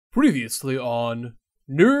Previously on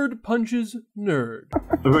Nerd Punches Nerd.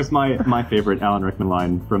 Of course, my favorite Alan Rickman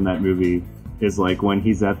line from that movie is like when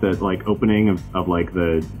he's at the like opening of like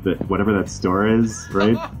the whatever that store is,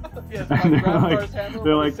 right? Yes, And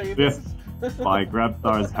they're like, yeah, by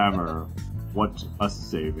Grabthar's hammer, what a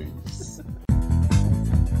savings.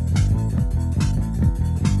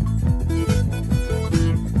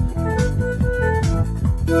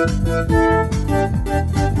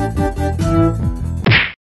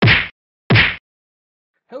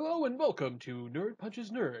 Hello and welcome to Nerd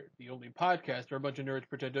Punches Nerd, the only podcast where a bunch of nerds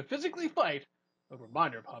pretend to physically fight over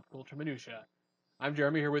minor pop culture minutia. I'm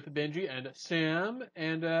Jeremy here with Benjy and Sam,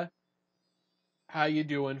 and how you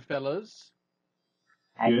doing, fellas?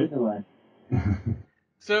 How you doing?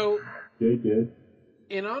 So, Good.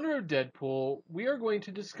 in honor of Deadpool, we are going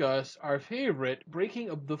to discuss our favorite breaking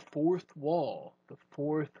of the fourth wall. The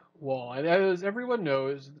fourth wall. And as everyone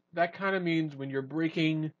knows, that kind of means when you're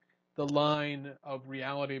breaking the line of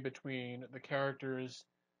reality between the characters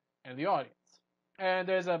and the audience. And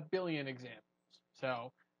there's a billion examples.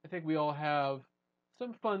 So I think we all have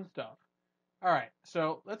some fun stuff. All right,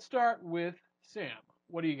 so let's start with Sam.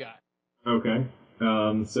 What do you got? Okay.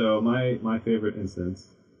 So my favorite instance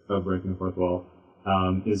of breaking the fourth wall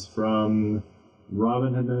is from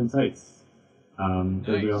Robin Hood Men in Tights. As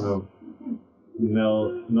we all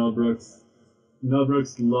know, Mel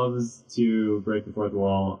Brooks loves to break the fourth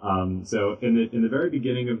wall. So in the very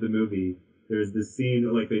beginning of the movie, there's this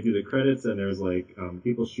scene like they do the credits and there's like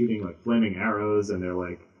people shooting like flaming arrows and they're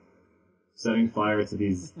like setting fire to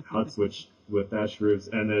these huts with thatched roofs,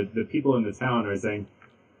 and the people in the town are saying,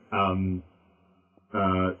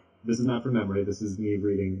 this is not from memory, this is me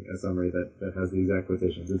reading a summary that has the exact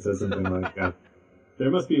quotations. It says something like,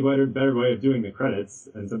 there must be a better way of doing the credits,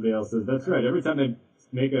 and somebody else says, that's right, every time they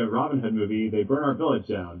make a Robin Hood movie, they burn our village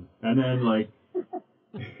down. And then, like,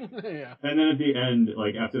 Yeah. and then at the end,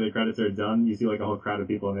 like, after the credits are done, you see, like, a whole crowd of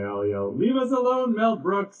people, and they all yell, leave us alone, Mel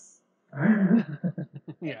Brooks!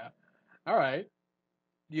 Yeah. All right.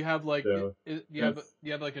 Do you have like So, do you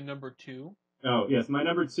have like a number two? Oh, yes, my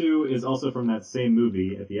number two is also from that same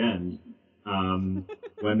movie at the end,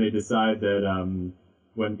 when they decide that,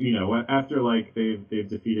 after, like, they've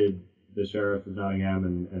defeated the sheriff of Nottingham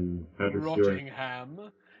and Patrick Stewart.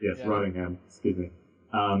 Rottingham. Yes, Yeah. Rottingham, excuse me.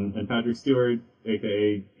 And Patrick Stewart,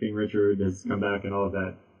 aka King Richard, has come back and all of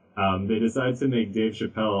that. They decide to make Dave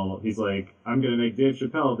Chappelle, he's like, I'm gonna make Dave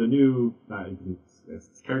Chappelle the new,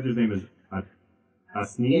 his character's name is a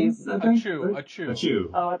sneeze, I think? A chew.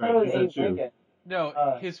 Oh, I thought it was he's Abe Chew. Lincoln.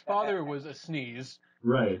 No, his father was a sneeze.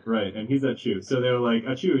 Right, and he's a Chew. So they're like,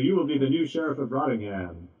 Achu, you will be the new sheriff of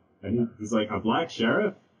Rottingham. And he's like, a black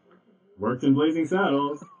sheriff? Worked in Blazing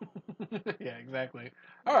Saddles. Yeah, exactly.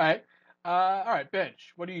 All right,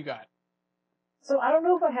 Bench. What do you got? So I don't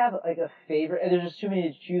know if I have like a favorite. There's just too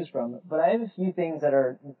many to choose from. But I have a few things that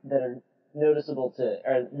are notable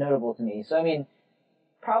to me. So I mean,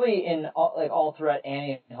 probably in all throughout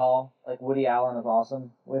Annie Hall, like Woody Allen is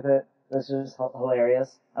awesome with it. This is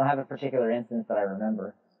hilarious. I don't have a particular instance that I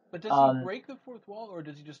remember. But does he break the fourth wall, or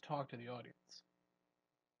does he just talk to the audience?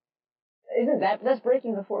 Isn't that's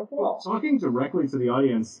breaking the fourth wall? Talking directly to the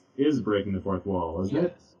audience is breaking the fourth wall, isn't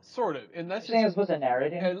it? Yes, sort of. And that's You're saying it's supposed to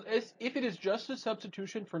narrate it? if it is just a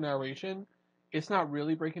substitution for narration, it's not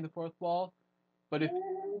really breaking the fourth wall. But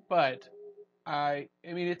I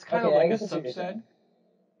mean, it's kind of Okay, I like a guess that's what you're subset. saying.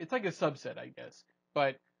 It's like a subset, I guess.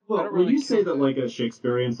 But I Well, don't would really you say count that like a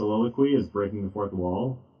Shakespearean soliloquy is breaking the fourth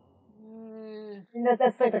wall? Mm, I mean,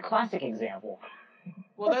 that's like the classic example.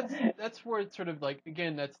 well, that's where it's sort of like,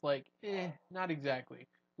 again, that's like not exactly.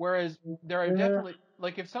 Whereas there are definitely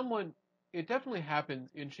like it definitely happens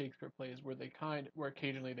in Shakespeare plays where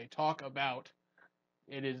occasionally they talk about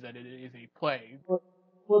it is a play.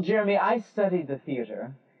 Well, Jeremy, I studied the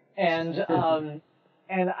theater, and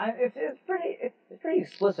it's pretty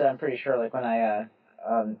explicit. I'm pretty sure. Like when I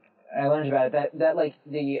learned about it, that like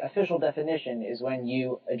the official definition is when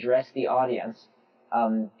you address the audience,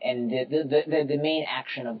 and the main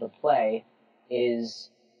action of the play is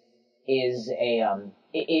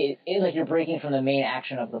like you're breaking from the main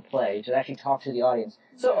action of the play to actually talk to the audience.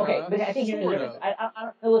 So okay, but I think here's the difference.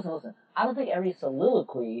 I listen. I don't think every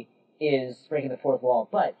soliloquy is breaking the fourth wall,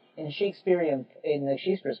 but in Shakespeare's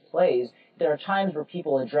plays, there are times where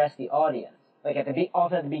people address the audience, like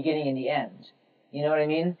often at the beginning and the end. You know what I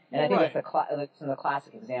mean? And I think that's some of the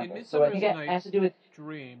classic examples. So I think it has to do with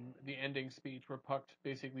Dream, the ending speech where Puck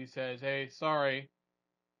basically says, "Hey, sorry,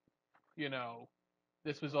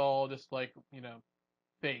 this was all just like,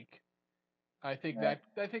 fake." I think that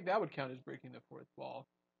would count as breaking the fourth wall.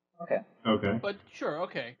 Okay. Okay. But sure,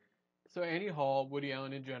 okay. So Annie Hall, Woody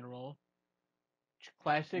Allen in general,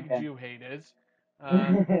 classic Okay. Jew haters.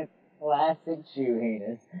 Uh, Classic Jew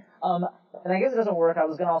haters. And I guess it doesn't work. I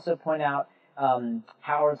was going to also point out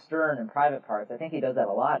Howard Stern in Private Parts. I think he does that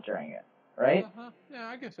a lot during it, right? Yeah,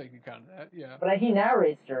 I guess I could count that. Yeah. But he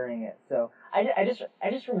narrates during it, so I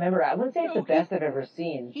just remember. I wouldn't say it's the best I've ever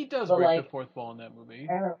seen. He does but break the like, fourth wall in that movie.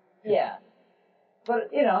 yeah.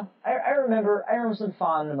 But I remember some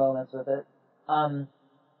fond moments with it. And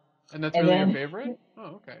that's and really your then favorite?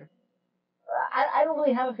 Oh, okay. I don't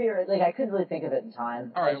really have a favorite. Like, I couldn't really think of it in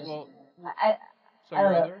time. All right. Well, I so I your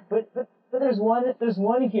don't know. other? But there's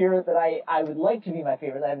one here that I would like to be my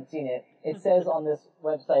favorite. I haven't seen it. It says on this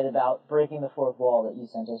website about breaking the fourth wall that you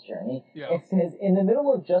sent us, Jeremy. Yeah. It says, in the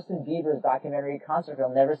middle of Justin Bieber's documentary concert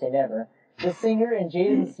film Never Say Never, the singer and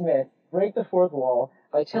Jaden Smith break the fourth wall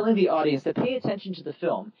by telling the audience to pay attention to the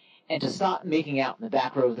film and to stop making out in the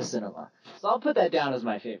back row of the cinema. So I'll put that down as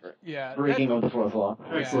my favorite. Yeah. Breaking of the fourth wall.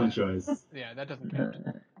 Excellent choice. Yeah, that doesn't count.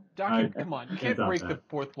 Come on, you can't can't top break that. the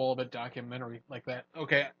fourth wall of a documentary like that.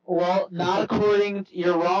 Okay. Well, not according.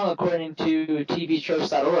 You're wrong according to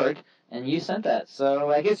tvtropes.org, and you sent that.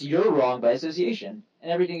 So I guess you're wrong by association,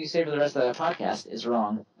 and everything you say for the rest of the podcast is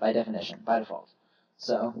wrong by definition, by default.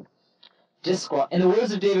 So, in the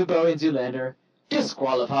words of David Bowie and Zoolander,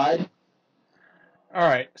 disqualified. All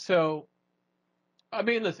right. So, I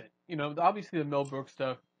mean, listen. Obviously the Mel Brooks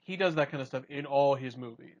stuff. He does that kind of stuff in all his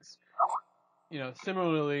movies.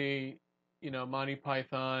 Similarly, Monty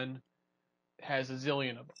Python has a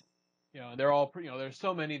zillion of them. They're all, there's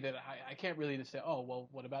so many that I can't really just say, oh, well,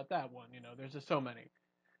 what about that one? There's just so many.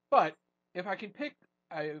 But if I can pick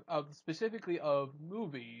specifically of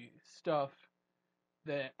movie stuff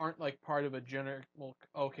that aren't like part of a generic, well,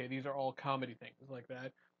 okay, these are all comedy things like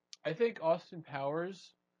that. I think Austin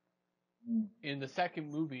Powers in the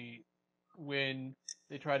second movie, when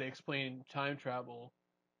they try to explain time travel,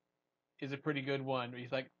 is a pretty good one. Where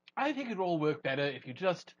he's like, I think it'll all work better if you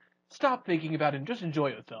just stop thinking about it and just enjoy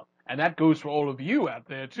yourself. And that goes for all of you out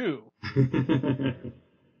there too.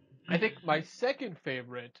 I think my second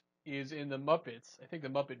favorite is in the Muppets. I think the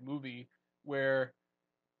Muppet movie where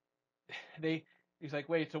he's like,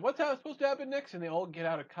 wait, so what's supposed to happen next? And they all get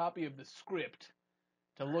out a copy of the script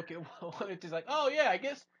to look at what it is like. Oh yeah, I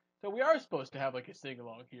guess so. We are supposed to have like a sing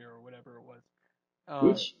along here or whatever it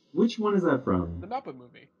was. Which one is that from? The Muppet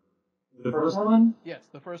movie. The first one? Yes,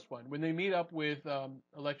 the first one when they meet up with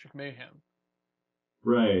Electric Mayhem.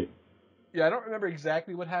 Right. Yeah, I don't remember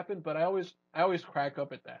exactly what happened, but I always crack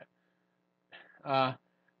up at that.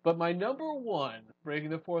 But my number one breaking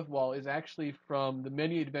the fourth wall is actually from The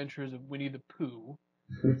Many Adventures of Winnie the Pooh,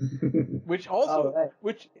 which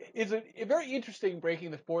is a very interesting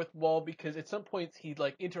breaking the fourth wall because at some points he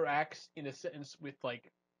like interacts in a sentence with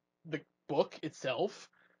like the book itself,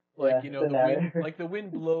 like the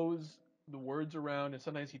wind blows the words around, and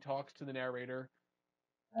sometimes he talks to the narrator.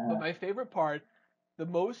 But my favorite part, the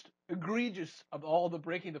most egregious of all the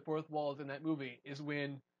breaking the fourth walls in that movie, is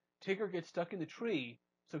when Tigger gets stuck in the tree,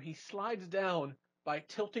 so he slides down by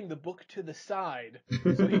tilting the book to the side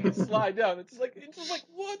so he can slide down. It's just like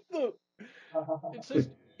what the?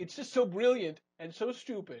 It's just so brilliant and so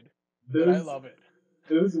stupid that I love it.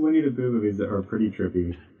 Those Winnie the Pooh movies are pretty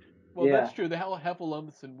trippy. Well, that's true. The whole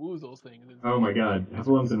Heffalumps and Woozles thing. Oh my god,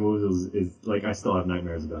 Heffalumps and Woozles is like I still have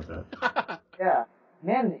nightmares about that. Yeah.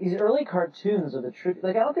 Man, these early cartoons are the trip.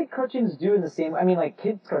 Like, I don't think cartoons do in the same. I mean, like,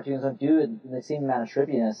 kids' cartoons don't do it in the same amount of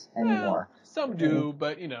trippiness anymore. Well, some do,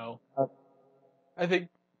 but I think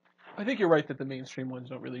you're right that the mainstream ones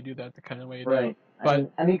don't really do that the kind of way. Right.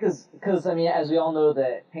 But I mean, because as we all know,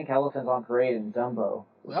 the Pink Elephant on Parade in Dumbo.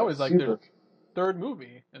 That was like their third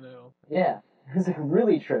movie. Yeah, it's like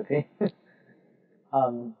really trippy.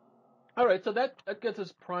 All right, so that gets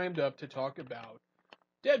us primed up to talk about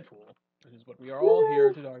Deadpool, which is what we are all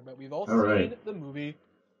here to talk about. We've all seen the movie.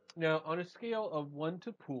 Now, on a scale of 1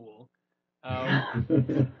 to pool,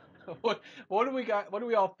 what do we got? What do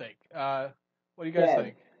we all think? What do you guys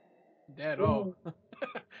think? Dead. Oh.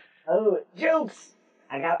 Oh, jokes!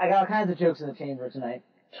 I got all kinds of jokes in the chamber tonight.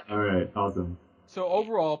 All right, awesome. So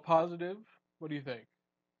overall, positive. What do you think?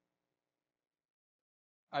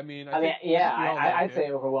 I mean, I'd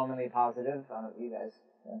say overwhelmingly positive. I don't know, you guys.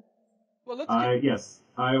 Yeah. Well, let's. Yes,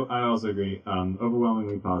 I also agree.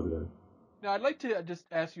 Overwhelmingly positive. Now, I'd like to just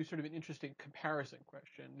ask you sort of an interesting comparison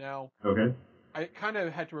question. Now, okay. I kind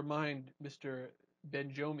of had to remind Mr.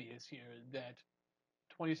 Benjy is here that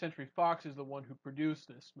 20th Century Fox is the one who produced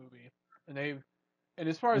this movie, and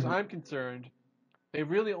as far as I'm concerned, they've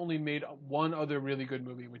really only made one other really good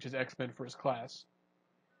movie, which is X-Men First Class.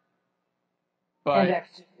 But and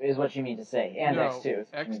X2 is what you mean to say. And no, X2 is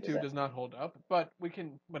what you mean to X2 say. does not hold up. But we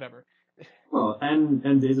can whatever. Well,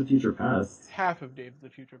 and Days of Future Past. Half of Days of the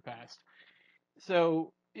Future Past.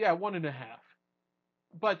 So yeah, 1.5.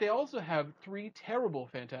 But they also have 3 terrible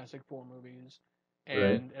Fantastic Four movies Right.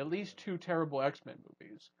 and at least 2 terrible X-Men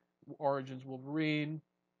movies. Origins Wolverine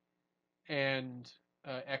and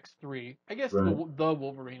X3. I guess Right. the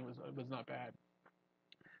Wolverine was not bad.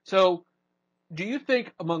 So, do you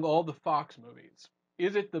think among all the Fox movies,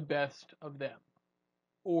 is it the best of them,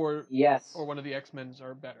 or Yes. one of the X-Men's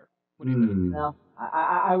are better? What do you think? No,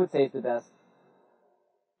 I would say it's the best.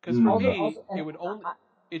 Because for me, Also, it would only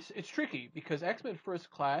it's tricky because X-Men First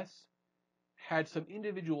Class had some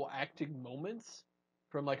individual acting moments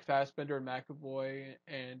from like Fassbender and McAvoy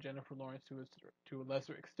and Jennifer Lawrence to a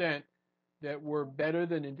lesser extent that were better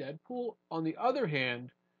than in Deadpool. On the other hand,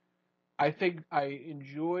 I think I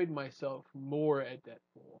enjoyed myself more at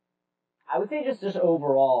Deadpool. I would say just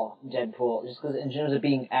overall Deadpool, just because in terms of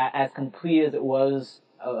being as complete as it was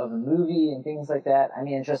of a movie and things like that. I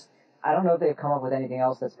mean, it's just I don't know if they've come up with anything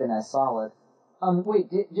else that's been as solid. Wait,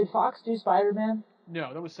 did Fox do Spider-Man?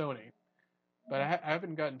 No, that was Sony, but I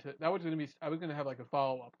haven't gotten to that. Was gonna be I was gonna have like a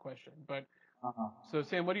follow up question, but Uh-huh. so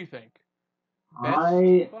Sam, what do you think? Best Fox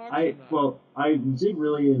or not? Well, I did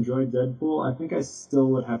really enjoy Deadpool. I think I still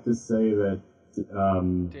would have to say that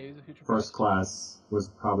Days of Future First Past. Class was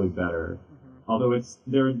probably better. Mm-hmm. Although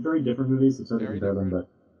they're very different movies, so it's hard to Very compare them. different.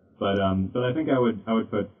 But I think I would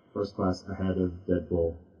put First Class ahead of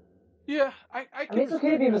Deadpool. Yeah, I I can mean, it's okay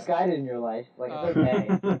to respect be that. misguided in your life. Like, it's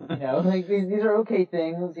okay. Like, these are okay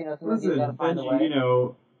things. Sometimes you gotta Listen, find a Benji,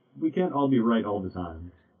 way. we can't all be right all the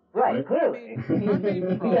time. Right, Right? I clearly. mean, my main You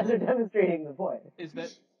guys are problem demonstrating the point. is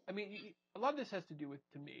that I mean, a lot of this has to do with,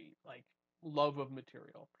 to me, like love of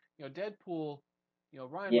material. Deadpool.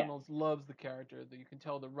 Ryan Yeah. Reynolds loves the character. That you can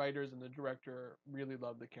tell the writers and the director really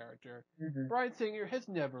love the character. Mm-hmm. Bryan Singer has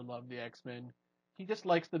never loved the X-Men. He just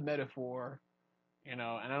likes the metaphor, and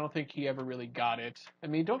I don't think he ever really got it. I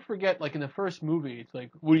mean, don't forget, like in the first movie, it's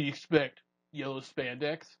like, what do you expect? Yellow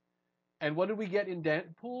spandex? And what did we get in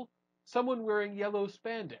Deadpool? Someone wearing yellow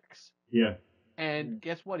spandex. Yeah. And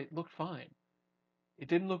guess what? It looked fine. It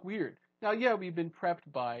didn't look weird. Now, yeah, we've been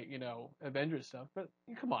prepped by, Avengers stuff, but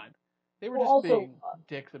come on. They were Well, just also, being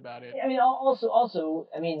dicks about it. I mean, also,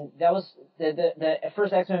 I mean, that was the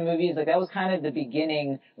first X-Men movies. Like, that was kind of the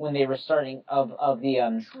beginning when they were starting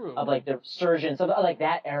True. of like the resurgence of like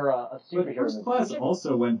that era of But superhero First movies. Class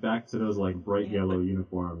also went back to those like bright Yeah, yellow but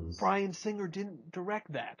uniforms. Bryan Singer didn't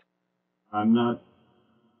direct that. I'm not.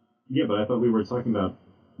 Yeah, but I thought we were talking about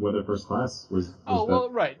whether First Class was Oh, better. well,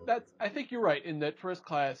 right. I think you're right in that First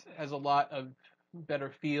Class has a lot of better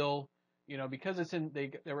feel, because they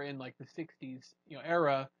were in like the 60s,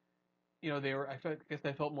 era, I guess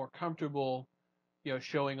they felt more comfortable,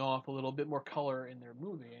 showing off a little bit more color in their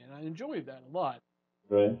movie, and I enjoyed that a lot.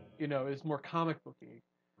 Right. It's more comic booky,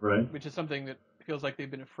 Right. which is something that feels like they've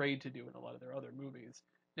been afraid to do in a lot of their other movies.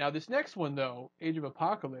 Now, this next one, though, Age of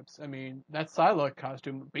Apocalypse, I mean, that Psylocke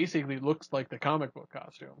costume basically looks like the comic book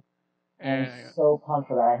costume. I'm And so pumped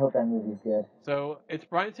for that. I hope that movie's good. so it's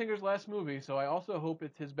Bryan Singer's last movie, so I also hope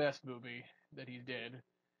it's his best movie that he did.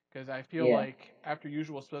 Because I feel Yeah. like after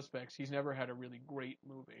Usual Suspects, he's never had a really great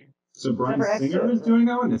movie. So Bryan Except for Singer X2. is doing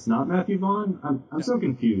that one. It's not Matthew Vaughn. I'm No. so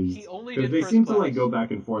confused. He only Because did they First seem to Class. like go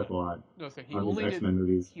back and forth a lot No, so on these X-Men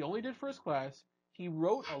movies. he only did First Class. He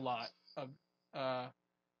wrote a lot of uh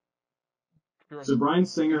So Bryan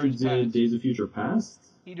Singer Futures did Past. Days of Future Past.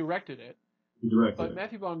 He directed it, He directed but it.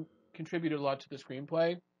 Matthew Vaughn contributed a lot to the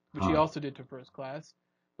screenplay, which he Huh. also did to First Class.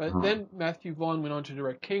 But Huh. then Matthew Vaughn went on to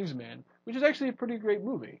direct Kingsman, which is actually a pretty great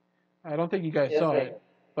movie. I don't think you guys Yeah, saw that's it,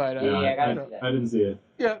 but Yeah, I gotta see that. I didn't see it.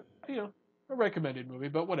 yeah, a recommended movie,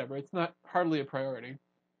 but whatever. It's not hardly a priority.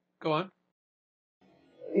 Go on.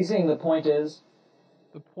 You saying the point is?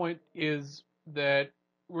 The point is that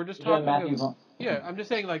we're just Yeah, talking of, Matthew Vaughn. yeah, I'm just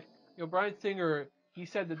saying, like, Bryan Singer, he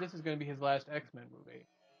said that this is going to be his last X-Men movie.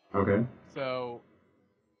 Okay. So,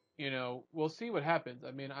 we'll see what happens.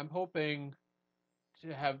 I mean, I'm hoping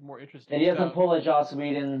to have more interesting And he doesn't stuff. pull a Joss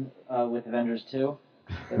Whedon with Avengers 2.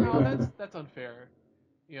 No, that's unfair.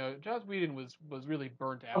 Joss Whedon was really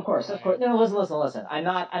burnt out. Of course. No, listen. I'm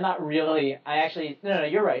not really. I actually. No.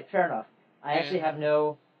 You're right. Fair enough. I actually have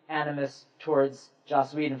no animus towards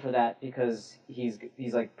Joss Whedon for that because he's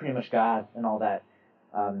like pretty much God and all that.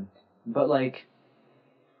 But like,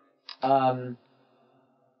 All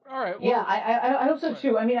right. Well, yeah, I hope so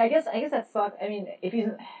too. I mean, I guess that sucks. I mean, if he's,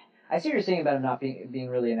 I see what you're saying about him not being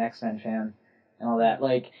really an X-Men fan and all that.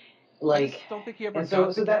 Like, I Like, just don't think he ever and so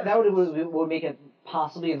got the that characters. would make it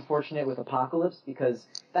possibly unfortunate with Apocalypse because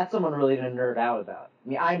that's someone really to nerd out about. I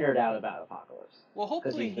mean, I nerd out about Apocalypse Well,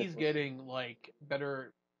 because hopefully he's he's this. getting like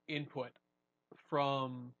better input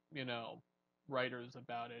from writers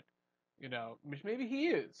about it. Which maybe he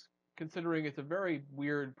is, considering it's a very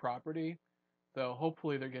weird property. So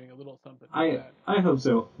hopefully they're getting a little something from that. I hope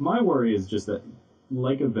so. My worry is just that,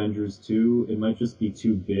 like Avengers 2, it might just be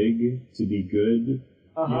too big to be good.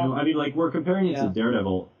 I mean, like, we're comparing it to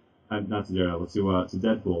Daredevil, not to Daredevil, to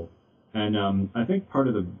Deadpool. And I think part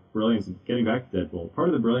of the brilliance, getting back to Deadpool, part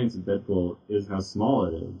of the brilliance of Deadpool is how small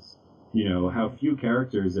it is. How few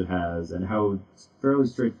characters it has, and how fairly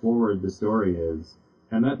straightforward the story is.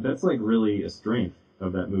 And that's like really a strength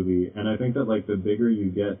of that movie. And I think that like the bigger you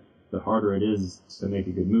get, the harder it is to make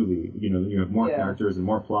a good movie. You have more characters and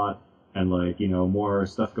more plot and like, more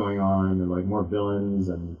stuff going on and like more villains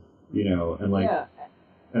and and like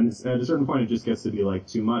and at a certain point it just gets to be like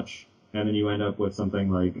too much, and then you end up with something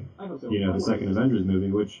like the second Avengers movie,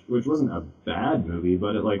 which wasn't a bad movie,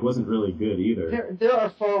 but it like wasn't really good either. There are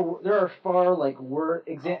far like there are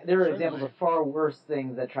certainly. examples of far worse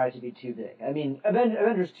things that try to be too big. I mean,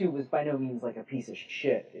 Avengers 2 was by no means like a piece of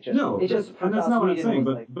shit. It just and that's not what I'm saying.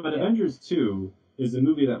 was, But Avengers 2 is a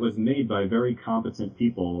movie that was made by very competent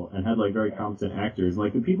people and had like very competent actors.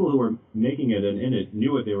 Like the people who were making it and in it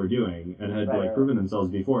knew what they were doing and had proven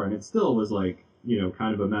themselves before, and it still was like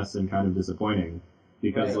kind of a mess and kind of disappointing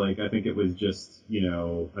because like I think it was just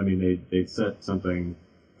I mean they set something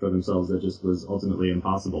for themselves that just was ultimately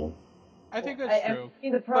impossible. I think that's true.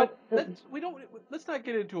 But let's not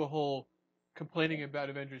get into a whole complaining about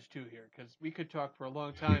Avengers 2 here, because we could talk for a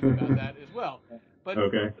long time about that as well. But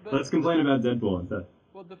Okay, let's complain about Deadpool instead.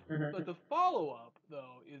 Well, but the follow up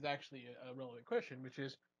though is actually a relevant question, which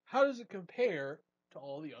is how does it compare to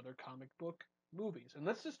all the other comic book movies? And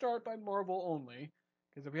let's just start by Marvel only,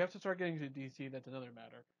 because if we have to start getting to DC, that's another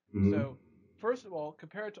matter. Mm-hmm. So first of all,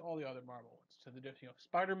 compare it to all the other Marvel ones. So the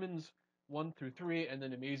Spider-Man's 1 through 3, and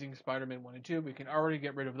then Amazing Spider-Man 1 and 2. We can already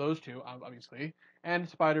get rid of those two, obviously, and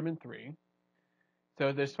Spider-Man 3.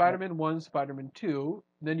 So there's Spider-Man 1, Spider-Man 2.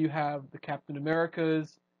 Then you have the Captain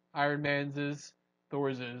America's, Iron Man's,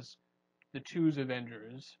 Thor's, the two's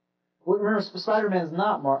Avengers. Well, remember, Spider-Man's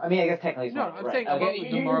not Marvel. I mean, I guess technically it's Marvel. No, I'm saying okay,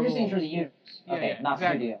 the Marvel. You're just saying for the universe. Not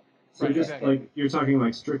exactly. studio. So right, just exactly. like you're talking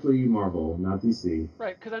like strictly Marvel, not DC.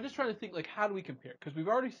 Right, because I'm just trying to think like how do we compare? Because we've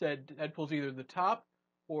already said Deadpool's either the top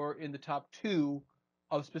or in the top 2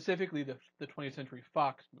 of specifically the 20th Century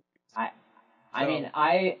Fox movies. I mean,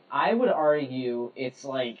 I would argue it's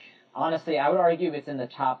like honestly, I would argue it's in the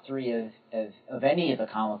top 3 of any of the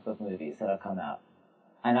comic book movies that have come out.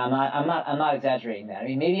 And I'm not exaggerating that. I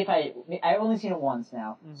mean, maybe if I've only seen it once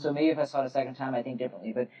now, so maybe if I saw it a second time, I think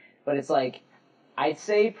differently. But it's like, I'd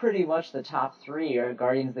say pretty much the top 3 are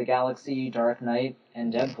Guardians of the Galaxy, Dark Knight,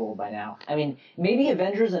 and Deadpool by now. I mean, maybe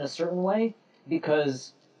Avengers in a certain way,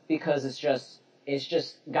 because it's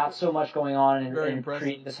just got so much going on and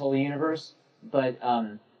create this whole universe. But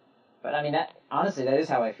I mean, that honestly, that is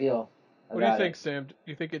how I feel. What do you think, Sam? Do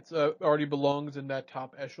you think it's already belongs in that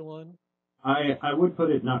top echelon? I would put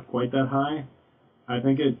it not quite that high. I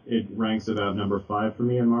think it ranks about number 5 for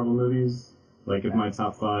me in Marvel movies. Like if my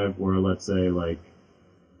top 5 were, let's say, like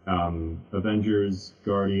Avengers,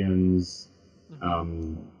 Guardians,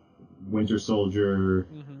 Winter Soldier,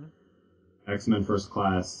 X-Men First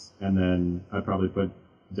Class, and then I'd probably put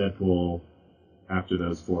Deadpool after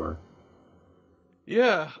those 4.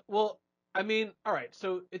 Yeah, well, I mean, all right,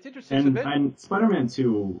 so it's interesting. And Spider-Man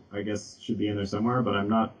 2, I guess, should be in there somewhere, but I'm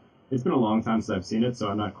not. It's been a long time since I've seen it, so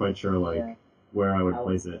I'm not quite sure where I would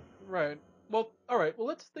place it. Right. Well, all right. Well,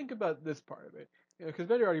 let's think about this part of it. Because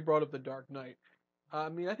Benny already brought up The Dark Knight. I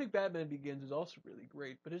mean, I think Batman Begins is also really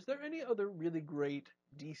great. But is there any other really great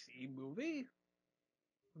DC movie?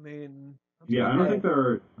 I mean, I don't think there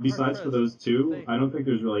are. Besides for those 2, I don't think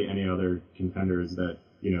there's really any other contenders that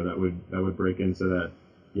that would break into that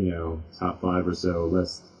top 5 or so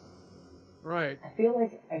list. Right. I feel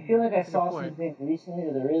like I saw something recently,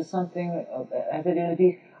 or there is something that has to do with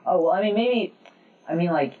these. Oh well, I mean maybe, I mean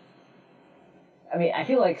I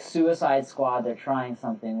feel like Suicide Squad. They're trying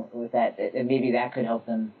something with that, and maybe that could help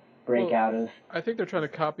them break out of. I think they're trying to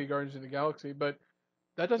copy Guardians of the Galaxy, but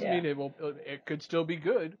that doesn't mean it will. It could still be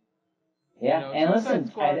good. Yeah, and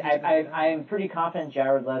listen, I'm pretty confident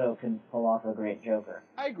Jared Leto can pull off a great Joker.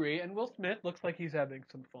 I agree, and Will Smith looks like he's having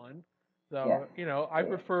some fun. So I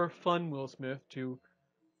prefer fun Will Smith to.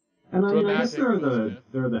 And I mean, I guess there are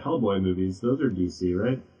the Hellboy movies. Those are DC,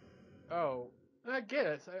 right? Oh, I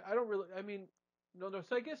guess I don't really. I mean, no.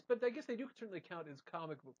 So I guess they do certainly count as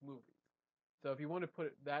comic book movies. So if you want to put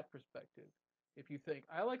it that perspective, if you think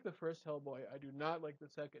I like the first Hellboy, I do not like the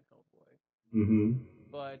second Hellboy. Mm-hmm.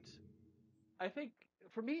 But I think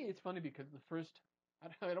for me it's funny because the first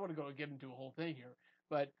I don't want to get into a whole thing here,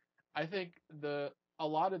 but I think a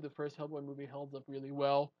lot of the first Hellboy movie holds up really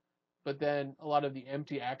well, but then a lot of the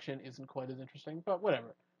empty action isn't quite as interesting. But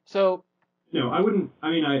whatever. So No, I wouldn't. I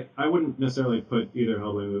mean, I wouldn't necessarily put either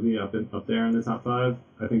Hellboy movie up there in the top five.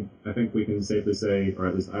 I think we can safely say, or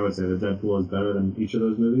at least I would say, that Deadpool is better than each of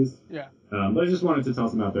those movies. yeah, But I just wanted to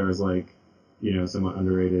toss them out there as like, somewhat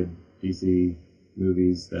underrated DC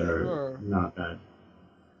movies that are sure. not bad.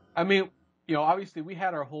 I mean, obviously we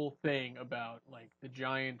had our whole thing about like the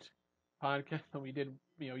giant podcast that we did,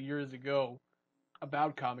 years ago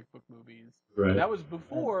about comic book movies. And Right. that was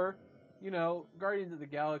before, Guardians of the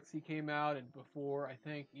Galaxy came out and before I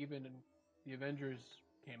think even the Avengers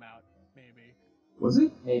came out, maybe. Was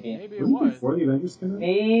it? Maybe. Maybe it Was it was. before the Avengers came out?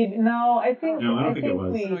 Maybe no. I think No, I don't I think it think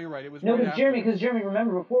was. Oh, no, we. you're right. It was No, right because after. Jeremy,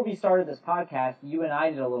 remember before we started this podcast, you and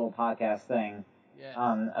I did a little podcast thing, Yes.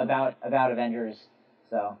 about Avengers.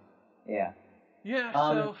 So, yeah. Yeah,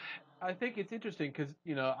 Um, so I think it's interesting because,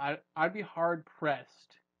 I'd be hard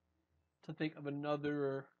pressed to think of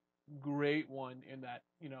another great one in that,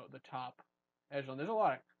 the top echelon. There's a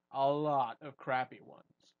lot of crappy ones.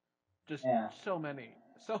 Just yeah. so many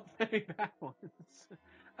bad ones.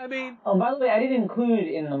 I mean, Oh, by the way, I did include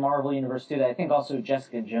in the Marvel universe too that I think also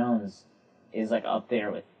Jessica Jones is like up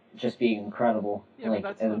there with just being incredible, yeah, but like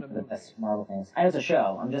that's not a the movie. best Marvel things. And it's a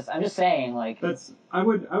show. I'm just saying, like. I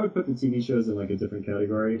would put the TV shows in like a different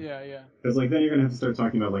category. Yeah, yeah. Because like then you're gonna have to start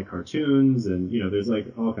talking about like cartoons and there's like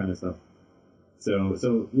all kind of stuff.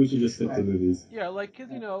 So we should just stick to movies. Yeah, like, cause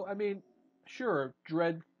I mean, sure,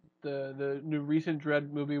 Dread, the new recent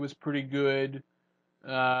Dread movie was pretty good.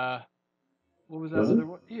 Uh, what was that Was it? other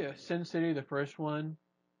one? Yeah, Sin City, the first one.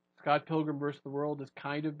 Scott Pilgrim vs. the World is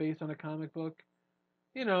kind of based on a comic book.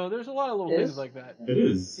 There's a lot of little things Is? like that. It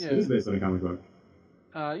is. It Yeah. is based on a comic book.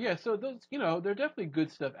 Yeah, so those, there are definitely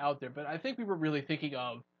good stuff out there, but I think we were really thinking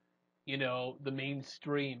of, the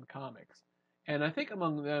mainstream comics. And I think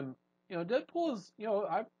among them, Deadpool is,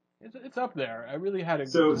 it's up there. I really had a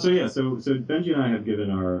good So time. yeah. So Benji and I have given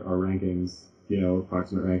our rankings.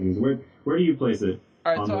 Approximate rankings. Where do you place it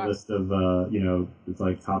All right, on so the list of it's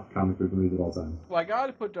like top comic book movies of all time? I got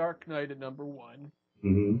to put Dark Knight at number one,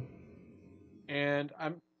 Mm-hmm. and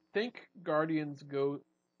I think Guardians goes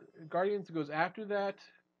after that,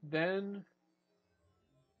 then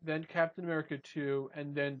Captain America 2,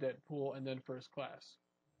 and then Deadpool, and then First Class.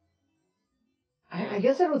 I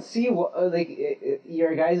guess I don't see what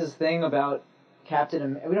your guys' thing about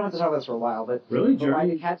Captain. We don't have to talk about this for a while, but Really, why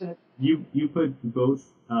Jeremy? Captain? You put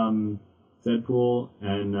both Deadpool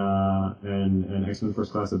and X-Men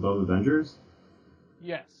First Class above Avengers?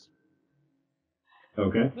 Yes.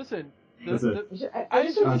 Okay. Listen, That's a I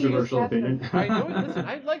just enjoy don't see the controversial Captain. opinion. I enjoy. Listen,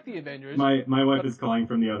 I like the Avengers, My wife but is calling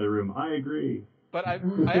from the other room. I agree. but I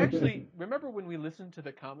actually remember when we listened to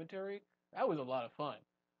the commentary. That was a lot of fun.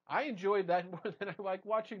 I enjoyed that more than I like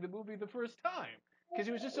watching the movie the first time because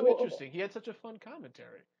it was just so Well, interesting. He had such a fun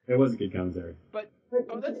commentary. It was a good commentary. But but,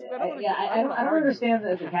 I don't want to. yeah, I don't want I to don't argue understand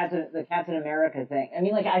about the Captain America thing. I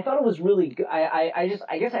mean, like I thought it was really good. I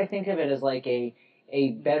guess I think of it as like a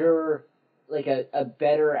better a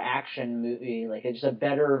better action movie, like just a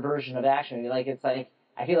better version of action movie. Like it's like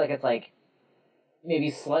I feel like it's like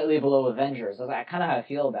maybe slightly below Avengers. That's kind of how I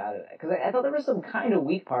feel about it because I thought there were some kind of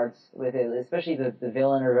weak parts with it, especially the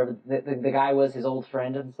villain or whoever the guy was his old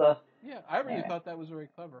friend and stuff. Yeah, I really Anyway, thought that was very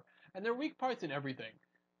clever. And there are weak parts in everything.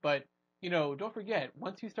 But, don't forget,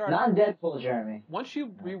 not in Deadpool, Jeremy. once you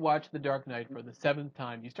rewatch The Dark Knight for the seventh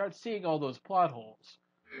time, you start seeing all those plot holes.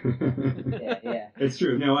 Yeah, yeah. It's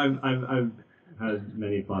true. No, I've had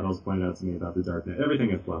many plot holes pointed out to me about the Dark Knight. Everything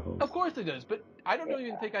has plot holes. Of course it does, but I don't Yeah.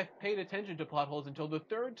 even think I paid attention to plot holes until the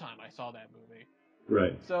third time I saw that movie.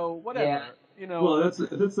 Right. So, Yeah. whatever. Well,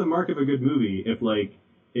 that's the mark of a good movie. If like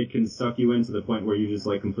it can suck you in to the point where you just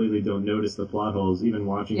like completely don't notice the plot holes, even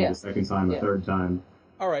watching it a second time, a third time.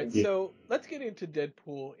 All right, Yeah. so let's get into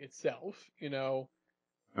Deadpool itself. All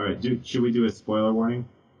right. Should we do a spoiler warning?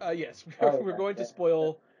 Yes, Oh, we're going to yeah.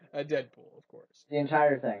 spoil Deadpool, of course. The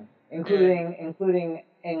entire thing, And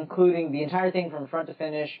including the entire thing from front to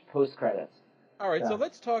finish, post credits. all right, so So.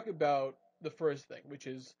 let's talk about the first thing, which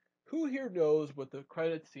is who here knows what the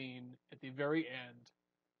credit scene at the very end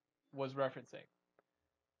was referencing?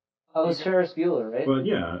 Oh, it You was got, Ferris Bueller, right? Well,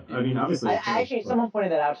 yeah. I mean, obviously, I it's kind of, actually someone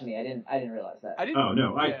pointed that out to me. I didn't realize that. I didn't. Oh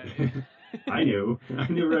no, Yeah, I knew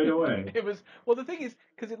right away. It was the thing is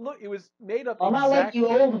because it was made up I'm not like you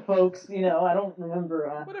exactly. old folks, I don't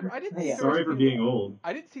remember. Whatever. I didn't see Yeah. Ferris Sorry for Bueller. being old.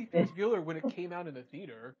 I didn't see Ferris Bueller when it came out in the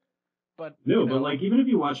theater, but No, but like even if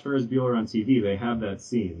you watch Ferris Bueller on TV, they have that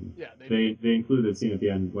scene. yeah, they do. They include that scene at the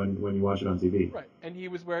end when you watch it on TV. Right, and he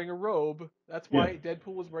was wearing a robe. That's Yeah. why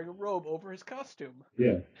Deadpool was wearing a robe over his costume.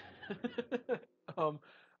 Yeah. um,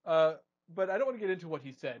 uh, but I don't want to get into what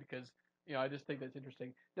he said because I just think that's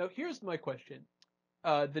interesting. Now, here's my question: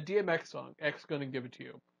 the DMX song, "X Gonna Give It to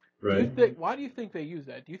You." Do you Right. think? Why do you think they use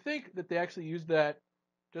that? Do you think that they actually used that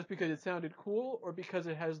just because it sounded cool, or because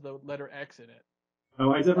it has the letter X in it?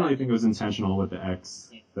 Oh, I definitely think it was intentional with the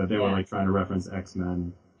X that they were like trying to reference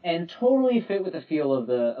X-Men. And totally fit with the feel of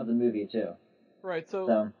the movie too. Right.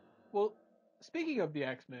 So, well, speaking of the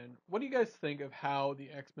X-Men, what do you guys think of how the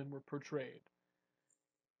X-Men were portrayed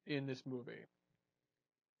in this movie?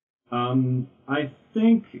 I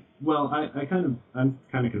think, well, I'm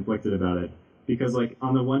kind of conflicted about it because, like,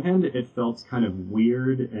 on the one hand, it felt kind of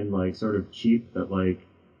weird and like sort of cheap that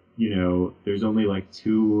there's only like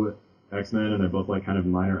two X-Men and they're both like kind of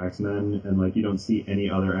minor X-Men and like you don't see any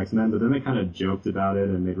other X-Men, but then they kind of joked about it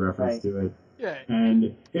and made reference to it. Yeah,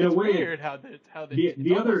 and in a way, weird how the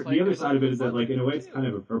other side of it is that like in a way it's kind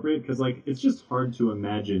of appropriate because like it's just hard to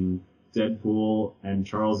imagine Deadpool and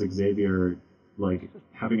Charles Xavier like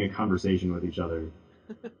having a conversation with each other,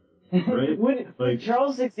 right? Would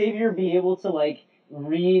Charles Xavier be able to like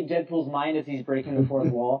read Deadpool's mind as he's breaking the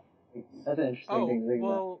fourth wall? That's an interesting thing to think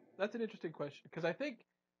about. That's an interesting question because I think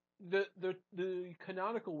the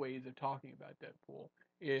canonical ways of talking about Deadpool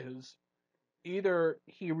is either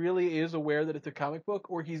he really is aware that it's a comic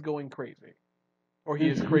book or he's going crazy. Or he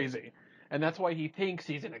is crazy. And that's why he thinks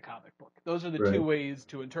he's in a comic book. Those are the two ways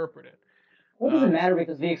to interpret it. What does it matter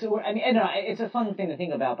because it's a fun thing to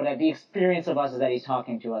think about, but the experience of us is that he's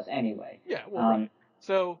talking to us anyway. Yeah, well, right.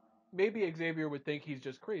 So maybe Xavier would think he's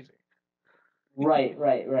just crazy. Right.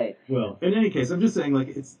 Well, in any case, I'm just saying like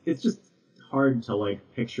it's just hard to like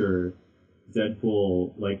picture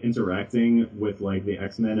Deadpool like interacting with like the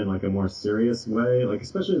X-Men in like a more serious way, like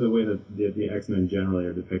especially the way that the X-Men generally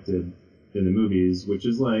are depicted in the movies, which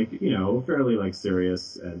is like fairly like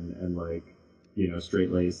serious and like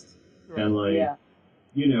straight laced, right. And like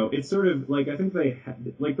it's sort of like I think they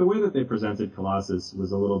like the way that they presented Colossus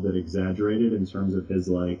was a little bit exaggerated in terms of his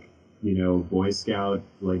like Boy Scout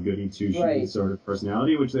like goody two shoes sort of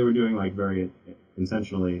personality, which they were doing like very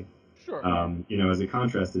intentionally, as a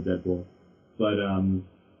contrast to Deadpool. But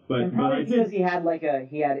probably because he had like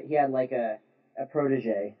a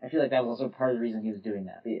protege. I feel like that was also part of the reason he was doing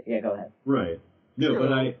that. But yeah, go ahead. Right. No,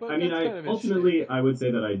 but I ultimately I would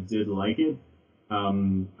say that I did like it.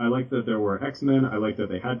 I like that there were X-Men. I like that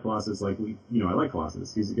they had Colossus. Like I like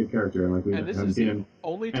Colossus. He's a good character, and like we haven't seen him.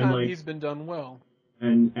 Only time he's been done well.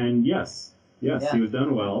 And yes, he was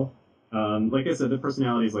done well. Like I said, the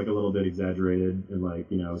personality is like a little bit exaggerated and like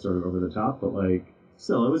sort of over the top, but like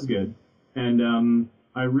still it was good. And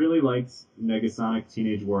I really liked Negasonic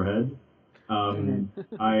Teenage Warhead.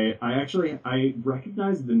 I actually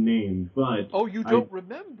recognized the name, but you don't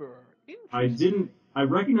remember? I didn't. I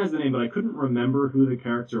recognized the name, but I couldn't remember who the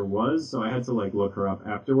character was, so I had to like look her up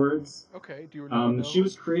afterwards. Okay, do you remember? She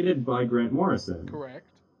was created by Grant Morrison. Correct.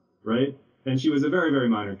 Right, and she was a very, very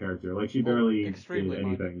minor character. Like she barely did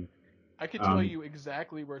anything. Minor. I can tell you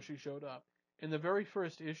exactly where she showed up in the very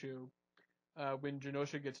first issue. When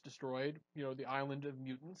Genosha gets destroyed, the island of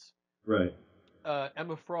mutants. Right.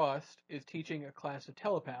 Emma Frost is teaching a class of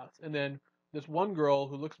telepaths, and then this one girl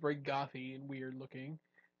who looks very gothy and weird looking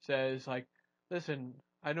says like, "Listen,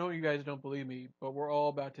 I know you guys don't believe me, but we're all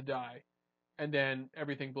about to die," and then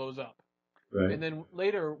everything blows up. Right. And then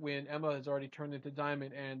later, when Emma has already turned into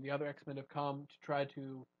Diamond, and the other X-Men have come to try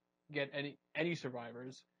to get any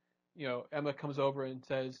survivors, Emma comes over and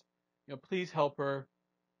says, "Please help her.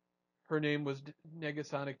 Her name was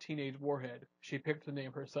Negasonic Teenage Warhead. She picked the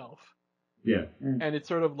name herself." Yeah. And it's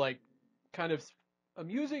sort of like kind of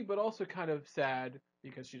amusing, but also kind of sad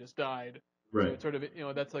because she just died. Right. So it's sort of,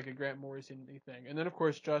 that's like a Grant Morrison thing. And then, of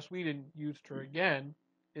course, Joss Whedon used her again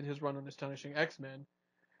in his run on Astonishing X-Men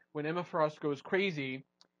when Emma Frost goes crazy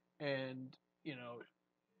and,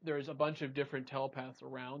 there's a bunch of different telepaths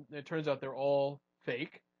around. And it turns out they're all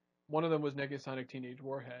fake. One of them was Negasonic Teenage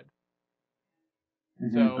Warhead.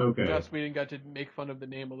 So Joss Whedon got to make fun of the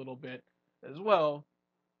name a little bit as well.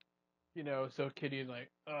 So Kitty's like,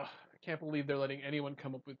 ugh, I can't believe they're letting anyone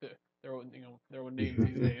come up with their own names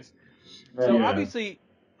these days. So obviously,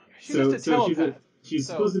 she's just a telepath. She's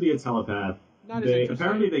supposed to be a telepath. Not as interesting.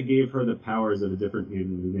 Apparently they gave her the powers of a different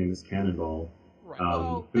mutant whose name is Cannonball. Right.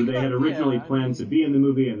 Well, who they had originally yeah, planned to be in the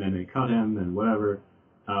movie, and then they cut him and whatever.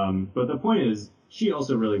 But the point is, she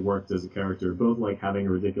also really worked as a character, both like having a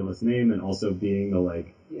ridiculous name and also being the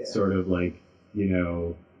like sort of like, you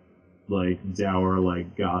know, like dour,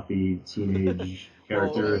 like gothy teenage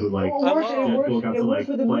character who like Deadpool got to like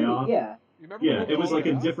play off. Yeah. Yeah, it was like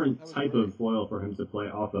a different type of foil for him to play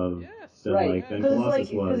off of than right. than Colossus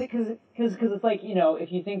was. Because it's like, you know,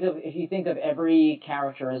 if you think of every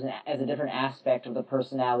character as a different aspect of the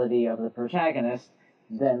personality of the protagonist,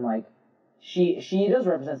 then like she does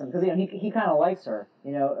represent something, because, you know, he kind of likes her,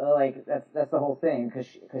 you know, like that's the whole thing,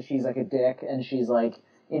 because she's like a dick, and she's like,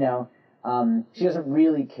 you know, she doesn't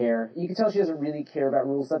really care. You can tell she doesn't really care about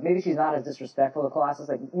rule stuff. Maybe she's not as disrespectful to Colossus.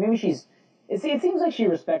 Like, maybe she's. It seems like she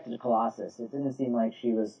respected Colossus. It didn't seem like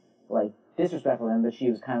she was like disrespectful to him, but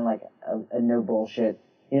she was kind of like a no bullshit,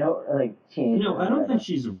 you know, like teenager. No, I don't think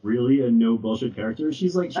she's really a no bullshit character.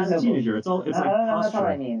 She's like she's a teenager. It's like posturing. That's what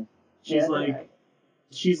I mean.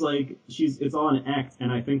 She's it's all an act,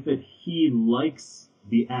 and I think that he likes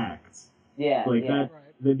the act. Yeah, like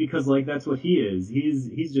that because like that's what he is.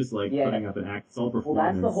 He's just like putting up an act. It's all performance.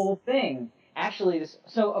 Well, that's the whole thing. Actually,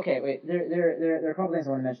 okay, wait. There are a couple things I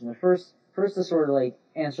want to mention. The first to sort of like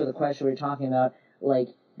answer the question we were talking about, like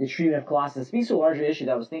the treatment of Colossus, speaks to a larger issue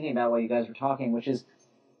that I was thinking about while you guys were talking, which is,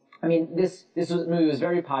 I mean, this movie was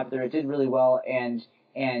very popular. It did really well, and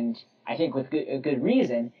I think with a good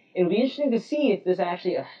reason. It'll be interesting to see if this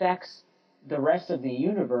actually affects the rest of the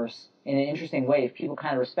universe in an interesting way, if people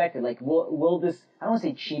kind of respect it. Like, will this, I don't want to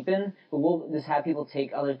say cheapen, but will this have people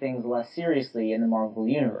take other things less seriously in the Marvel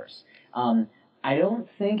universe? I don't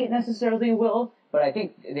think it necessarily will, but I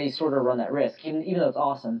think they sort of run that risk, even though it's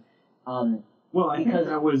awesome. Well, I think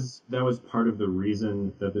that was part of the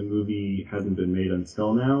reason that the movie hasn't been made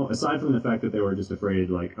until now. Aside from the fact that they were just afraid,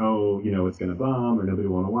 like, oh, you know, it's going to bomb or nobody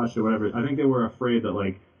will want to watch it or whatever. I think they were afraid that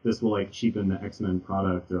like this will like cheapen the X-Men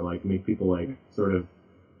product or like make people like sort of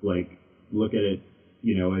like look at it,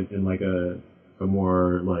 you know, in like a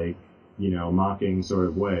more like, you know, mocking sort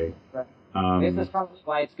of way. Right. I guess that's probably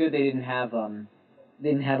why it's good they didn't have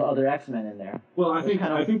other X-Men in there. Well, I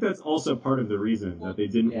think that's also part of the reason that they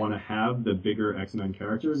didn't want to have the bigger X-Men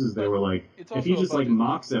characters, is they were like, if he just like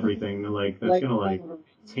mocks everything, like that's gonna like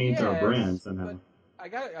taint our brand somehow. I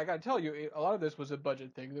gotta tell you, a lot of this was a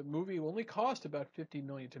budget thing. The movie only cost about $50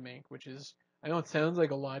 million to make, which is, I know it sounds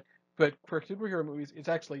like a lot, but for superhero movies, it's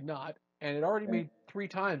actually not, and it already made 3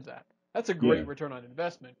 times that. That's a great return on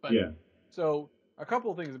investment. But so a couple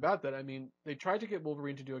of things about that. I mean, they tried to get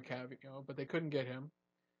Wolverine to do a cameo, but they couldn't get him.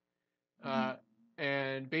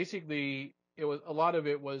 And basically, a lot of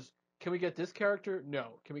it was, can we get this character?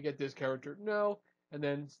 No. Can we get this character? No. And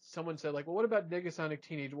then someone said, like, well, what about Negasonic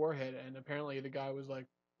Teenage Warhead? And apparently the guy was like,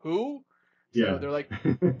 who? So they're like,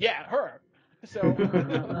 yeah, her. So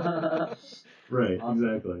right,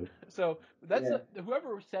 exactly. So that's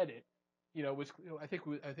whoever said it, you know, was, I think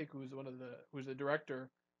who was the director.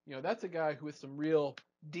 You know, that's a guy who has some real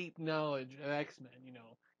deep knowledge of X-Men. You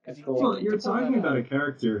know, because well, you're talking about a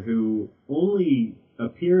character who only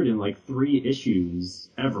appeared in like 3 issues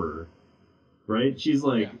ever, right? She's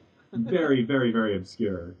like very, very, very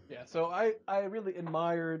obscure. Yeah, so I really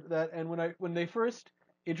admired that, and when they first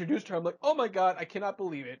introduced her, I'm like, oh my god, I cannot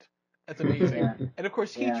believe it. That's amazing. And of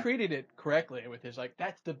course, he treated it correctly with his like,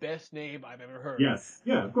 that's the best name I've ever heard. Yes,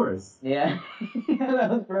 yeah, of course. Yeah, that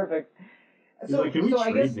was perfect. He's like, can we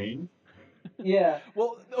trade names? Yeah.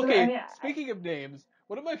 Well, okay. Speaking of names,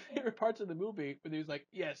 one of my favorite parts of the movie when he was like,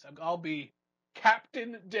 "Yes, I'll be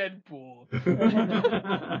Captain Deadpool."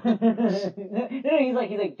 No, he's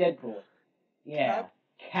like Deadpool. Yeah,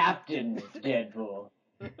 Captain Deadpool.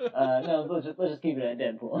 No, let's just keep it at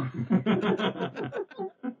Deadpool.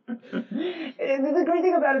 The great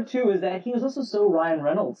thing about it too is that he was also so Ryan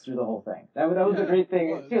Reynolds through the whole thing. That was the great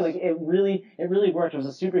thing too. Like it really worked. It was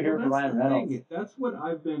a superhero for Ryan Reynolds. That's what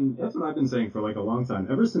I've been saying for like a long time.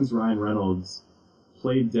 Ever since Ryan Reynolds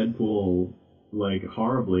played Deadpool like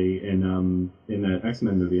horribly in that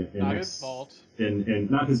X-Men movie. Not his fault. In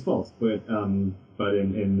not his fault, but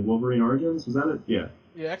in Wolverine Origins, was that it? Yeah.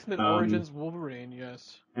 Yeah, X-Men Origins Wolverine,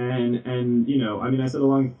 yes. And you know, I mean, I said a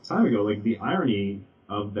long time ago, like the irony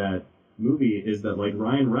of that movie is that like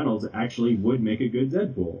Ryan Reynolds actually would make a good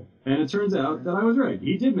Deadpool, and it turns out that I was right.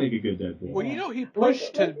 He did make a good Deadpool. Well, you know, he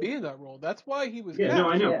pushed to be in that role. That's why he was. Yeah, no,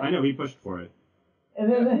 I know, he pushed for it.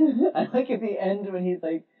 And then I like at the end when he's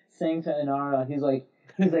like saying to Inara, he's like,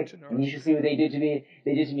 and you should see what they did to me.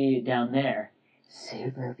 They did to me down there.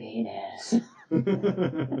 Super penis.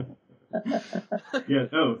 Yeah.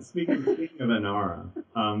 Oh, speaking of Inara,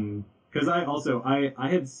 because I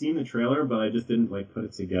had seen the trailer, but I just didn't like put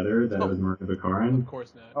it together that it was Miranda Bakarin. Of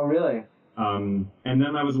course not. Oh, really? And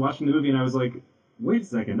then I was watching the movie and I was like, wait a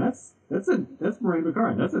second, that's Miranda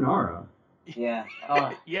Bakarin. That's Inara. Yeah.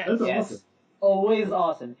 Yes. That's Yes. awesome. Always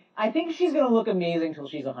awesome. I think she's gonna look amazing till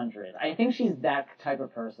she's 100. I think she's that type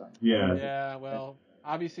of person. Yeah. Yeah. Well,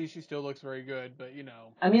 obviously she still looks very good, but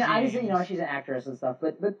I mean, obviously, genes. she's an actress and stuff,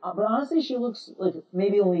 but honestly, she looks like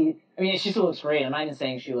maybe only. I mean, she still looks great. I'm not even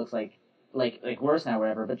saying she looks like worse now, or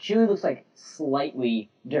whatever. But she only looks like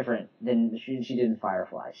slightly different than she did in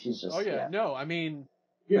Firefly. She's just. Oh yeah. No, I mean.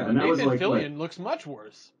 Yeah, and that was Nathan like Fillion looks much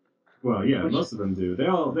worse. Well, yeah, most of them do. They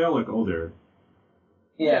all look older.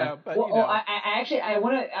 Yeah, but well, I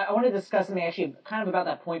want to discuss something actually kind of about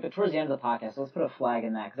that point, but towards the end of the podcast. So let's put a flag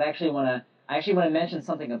in that because I actually want to mention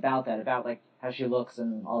something about that, about like how she looks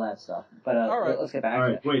and all that stuff. But all right. let's get back All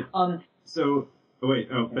to right, it. wait.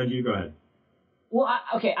 Benji, go ahead. Well,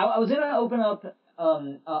 I was gonna open up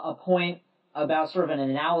a point about sort of an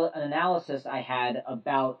analysis I had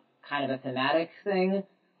about kind of a thematic thing,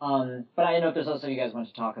 but I didn't know if there's also you guys wanted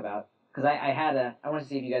to talk about. Because I want to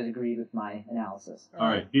see if you guys agreed with my analysis. All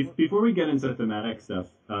right. Before we get into thematic stuff,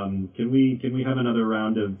 can we have another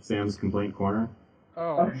round of Sam's Complaint Corner?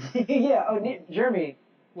 Oh. Yeah. Oh, Jeremy,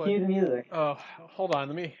 cue the music. Oh, hold on.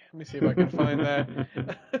 Let me see if I can find that.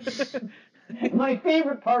 My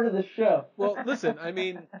favorite part of the show. Well, listen. I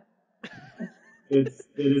mean, it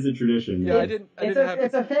is a tradition. Yeah,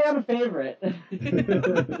 it's a fan favorite.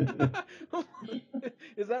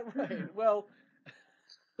 Is that right? Well.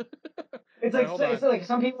 It's like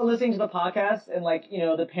some people are listening to the podcast and like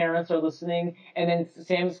the parents are listening and then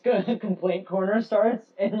Sam's complaint corner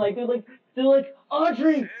starts and like they're like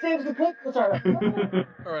Audrey, Sam's complaint corner starts.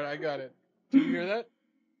 All right, I got it. Do you hear that?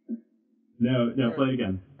 No, right. Play it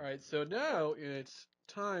again. All right, so now it's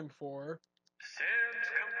time for Sam's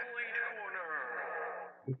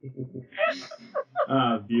complaint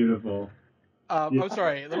corner. Beautiful. I'm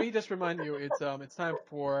sorry. Let me just remind you. It's time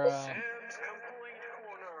for Sam's complaint corner.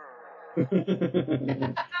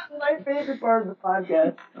 My favorite part of the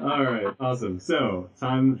podcast. All right, awesome. So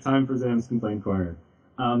time for Sam's complaint corner.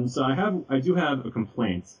 So I do have a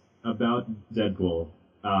complaint about Deadpool.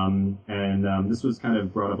 This was kind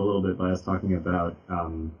of brought up a little bit by us talking about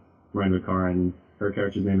Miranda Bakarin. Her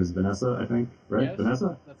character's name is Vanessa, I think, right? Yes,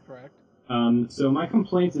 Vanessa? That's correct. So my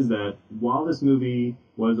complaint is that while this movie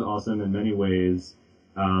was awesome in many ways,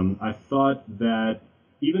 I thought that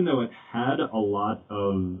even though it had a lot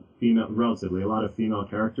of female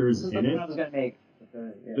characters in it, I was gonna make.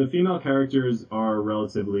 The female characters are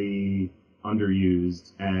relatively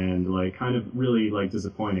underused and like kind of really like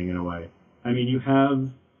disappointing in a way. I mean, you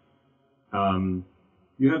have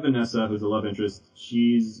Vanessa, who's a love interest.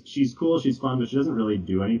 She's cool, she's fun, but she doesn't really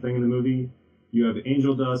do anything in the movie. You have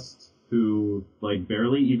Angel Dust, who like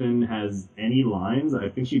barely even has any lines. I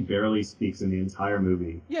think she barely speaks in the entire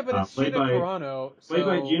movie. Yeah, but it's Gina Carano. Played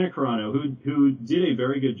by Gina Carano, who did a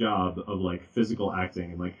very good job of like physical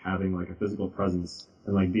acting and like having like a physical presence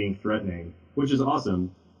and like being threatening, which is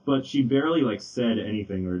awesome. But she barely like said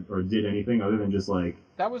anything or did anything other than just like.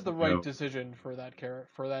 That was the right decision for that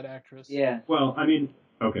actress. Yeah. Well, I mean,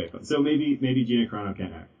 okay, so maybe Gina Carano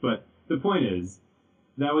can't act, but the point is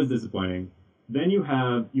that was disappointing. Then you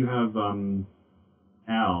have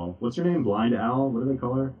Al. What's her name? Blind Al? What do they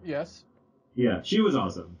call her? Yes. Yeah, she was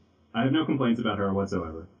awesome. I have no complaints about her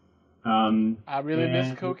whatsoever. I really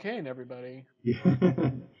miss cocaine, everybody. Yeah.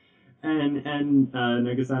 and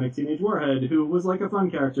Negasonic Teenage Warhead, who was like a fun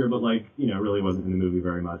character, but like really wasn't in the movie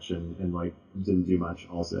very much and like didn't do much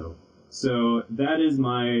also. So that is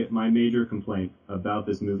my major complaint about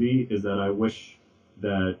this movie, is that I wish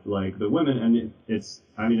that like the women, and it's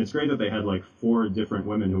great that they had like 4 different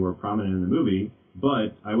women who were prominent in the movie,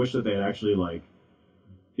 but I wish that they had actually like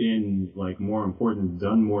been like more important,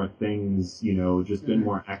 done more things, just been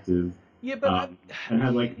more active. Yeah, but and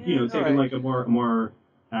had like taken like a more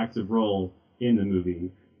active role in the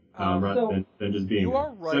movie rather than just being. You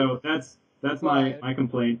are right. So that's my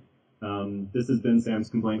complaint. This has been Sam's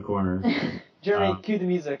Complaint Corner. Jeremy, cue the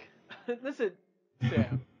music. Listen,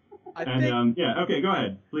 Sam. Okay, go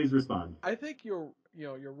ahead. Please respond. I think you're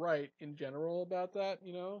right in general about that,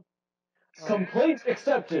 Complaint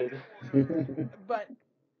accepted. But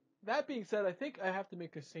that being said, I think I have to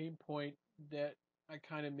make the same point that I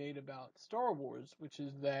kind of made about Star Wars, which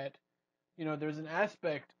is that, there's an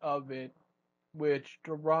aspect of it which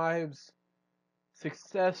derives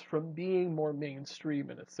success from being more mainstream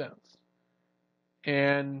in a sense.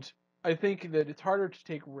 And I think that it's harder to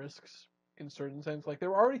take risks in certain sense. Like, they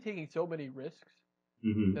were already taking so many risks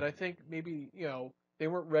that I think maybe, they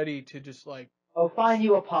weren't ready to just, like, Oh, fine,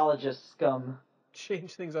 you apologist scum.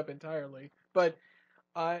 change things up entirely. But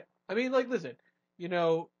I mean, like, listen, you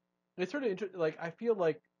know, it's sort of like I feel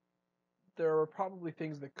like there are probably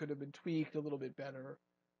things that could have been tweaked a little bit better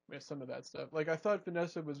with some of that stuff. Like I thought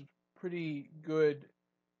Vanessa was pretty good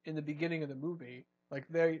in the beginning of the movie. Like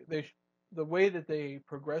the way that they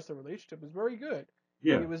progressed the relationship was very good.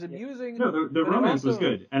 Yeah. Like it was amusing. No, the but romance was also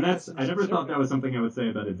good, and had that's some I never thought that was subservience. something I would say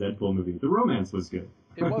about a Deadpool movie. The romance was good.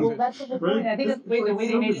 It was Well, good. that's the whole Right? point. I think that's It's the like way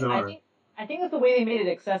they so made it. bizarre. I think that's the way they made it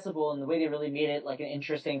accessible and the way they really made it like an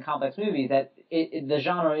interesting, complex movie. That the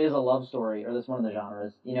genre is a love story, or that's one of the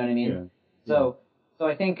genres. You know what I mean? Yeah. So,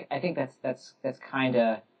 I think that's kind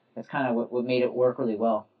of what made it work really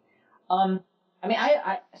well. I mean,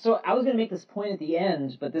 so I was gonna make this point at the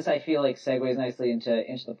end, but this I feel like segues nicely into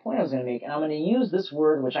the point I was gonna make, and I'm gonna use this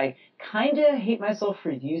word which I kind of hate myself for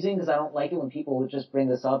using because I don't like it when people would just bring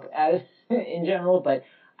this up in general, but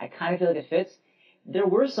I kind of feel like it fits. There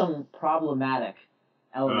were some problematic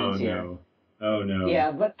elements here. No. Oh no.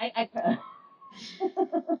 Yeah, but I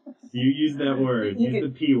You use that word. you Use the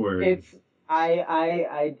could, P word. it's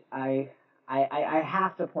I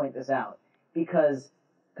have to point this out because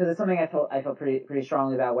it's something I felt pretty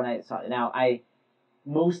strongly about when I saw it. Now I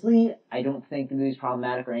don't think the movie's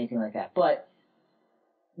problematic or anything like that, but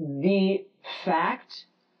the fact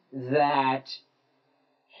that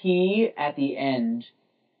he at the end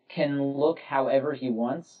can look however he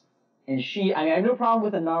wants, and I mean I have no problem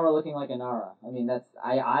with Anara looking like Anara. I mean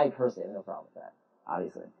I personally have no problem with that,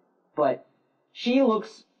 obviously, but she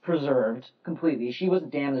looks preserved completely. She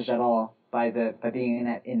wasn't damaged at all by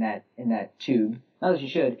being in that tube. Not that she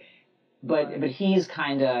should, but he's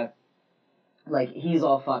kind of like he's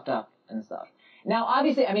all fucked up and stuff. Now,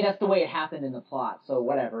 obviously, I mean that's the way it happened in the plot, so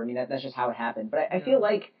whatever. I mean that's just how it happened. But I feel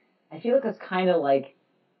like it's kind of like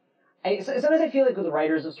sometimes I feel like with the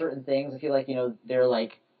writers of certain things, I feel like they're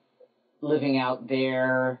like living out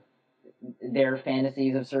their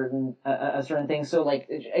fantasies of certain things. So like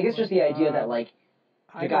I guess just the idea that like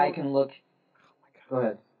the guy can look. Oh my Go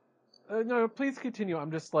ahead. god. No, please continue.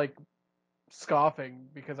 I'm just like scoffing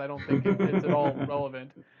because I don't think it's at all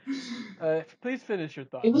relevant. Please finish your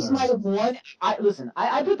It thought. was Sorry. my one.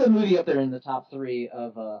 I put the movie up there in the top three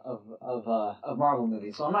of Marvel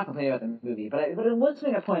movies, so I'm not complaining about the movie. But it was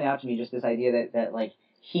something that pointed out to me just this idea that like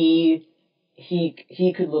he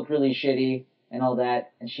could look really shitty and all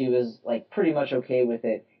that, and she was like pretty much okay with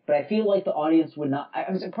it. But I feel like the audience would not.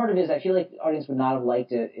 I mean, part of it is I feel like the audience would not have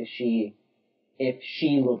liked it if she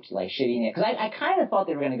looked like shitty in it. Because I kind of thought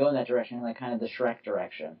they were going to go in that direction, like kind of the Shrek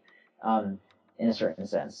direction, in a certain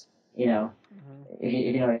sense. You know, Mm-hmm. if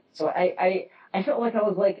you know what I mean. So I felt like I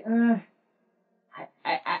was like,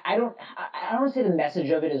 I don't want to say the message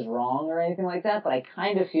of it is wrong or anything like that, but I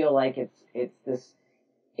kind of feel like it's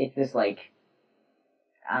this like,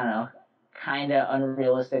 I don't know, kind of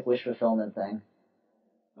unrealistic wish fulfillment thing.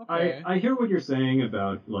 Okay. I hear what you're saying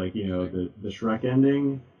about like the Shrek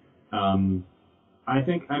ending. I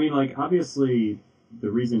mean like obviously the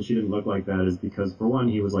reason she didn't look like that is because for one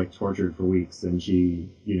he was like tortured for weeks and she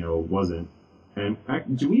wasn't. And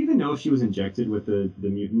do we even know if she was injected with the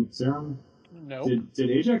mutant serum? Nope. Did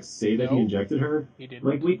Ajax say that he Nope. injected her? He didn't.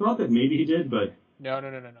 Like we thought that maybe he did, but No.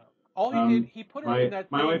 All he did, he put her in that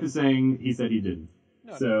my thing. wife is saying he said he didn't.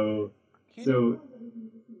 No. So He so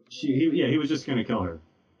didn't. he was just gonna kill her.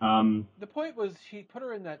 The point was he put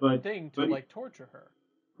her in that but thing to but like torture her.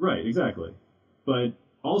 right, exactly. But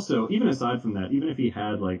also, even aside from that, even if he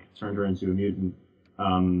had like turned her into a mutant,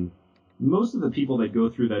 most of the people that go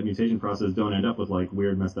through that mutation process don't end up with like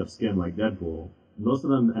weird messed up skin like Deadpool. Most of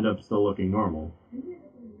them end up still looking normal.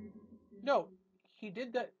 No, he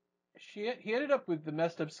did that. He ended up with the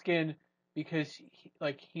messed up skin because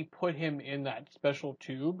he put him in that special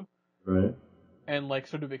tube Right? and like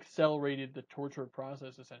sort of accelerated the torture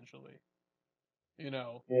process essentially.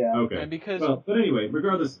 Yeah. Okay. And because Well, but anyway,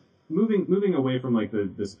 regardless, moving away from like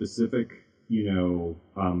the specific,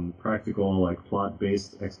 practical like plot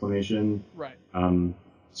based explanation, right.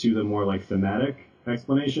 to the more like thematic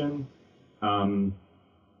explanation.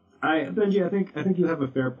 Benji, I think you have a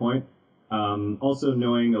fair point. Also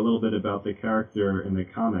knowing a little bit about the character in the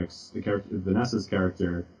comics, the character Vanessa's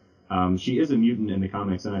character, she is a mutant in the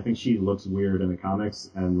comics, and I think she looks weird in the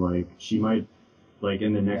comics, and like she might, like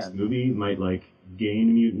in the next movie, might like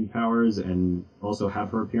gain mutant powers and also have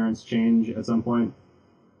her appearance change at some point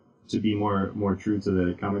to be more true to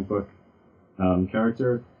the comic book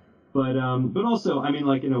character. But also, I mean,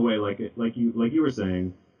 like in a way, like you were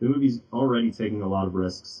saying, the movie's already taking a lot of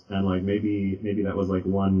risks, and like maybe that was like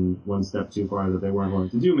one step too far that they weren't willing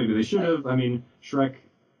to do. Maybe they should have. I mean, Shrek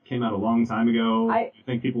came out a long time ago. I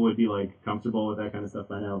think people would be like comfortable with that kind of stuff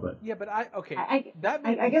by now, but Yeah, but that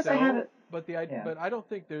I may be guess so, I have it. but but I don't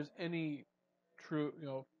think there's any true,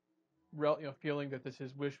 feeling that this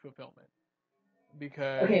is wish fulfillment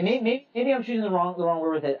because Okay, maybe I'm choosing the wrong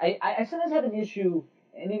word with it. I sometimes have an issue,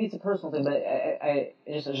 and maybe it's a personal thing, but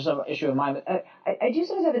it's just an issue of mine. But I do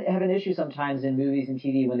sometimes have an issue sometimes in movies and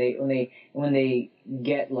TV when they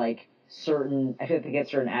get like certain. I feel like they get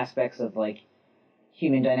certain aspects of like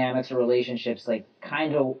human dynamics or relationships like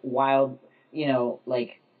kind of wild,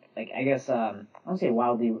 like I guess I don't say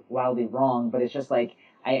wildly wrong, but it's just like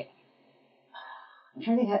I'm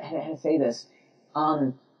trying to think how to say this.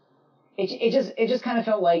 It just kind of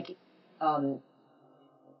felt like um,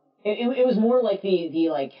 it was more like the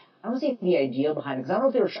like I don't say the idea behind it because I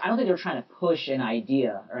don't think they were trying to push an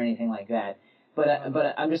idea or anything like that. But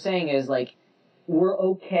I'm just saying is like we're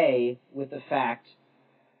okay with the fact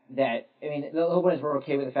that I mean the whole point is we're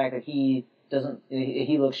okay with the fact that he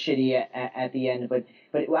looks shitty at the end, but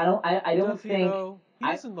I don't does he think though? He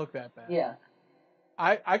doesn't look that bad. yeah.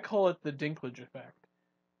 I call it the Dinklage effect.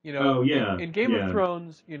 oh yeah, in Game of yeah.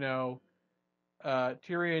 Thrones,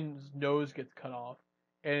 Tyrion's nose gets cut off,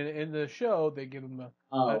 and in the show they give him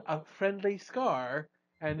a friendly scar,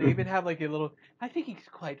 and they even have like a little. I think he's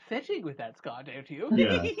quite fetching with that scar, don't you?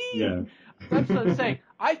 Yeah, yeah. That's what I'm saying.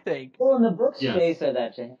 I think. Well, in the books, Yes. Shay said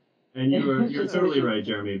that to him. And you're totally right,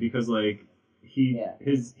 Jeremy, because like he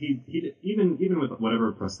even with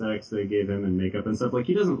whatever prosthetics they gave him and makeup and stuff, like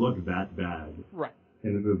he doesn't look that bad Right.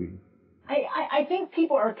 in the movie. I think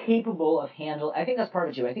people are capable of I think that's part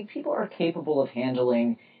of it too. I think people are capable of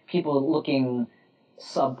handling people looking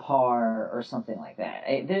subpar or something like that.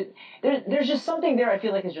 There's just something there I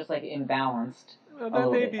feel like is just like imbalanced Well, a that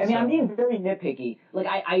little may bit. be I mean, so. I'm being very nitpicky. Like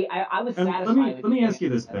I was And satisfied with let me it. ask you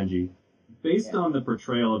this, Benji. Based on the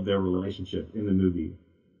portrayal of their relationship in the movie,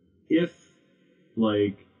 if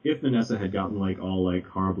Vanessa had gotten like all like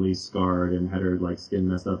horribly scarred and had her like skin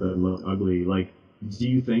messed up and looked ugly, like do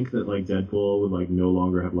you think that like Deadpool would like no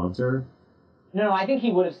longer have loved her? No, I think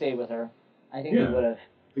he would have stayed with her. I think he would have.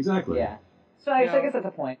 Exactly. Yeah. So I guess that's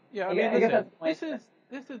a point. Yeah, I guess that's a point.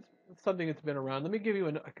 this is something that's been around. Let me give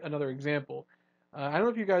you another example. I don't know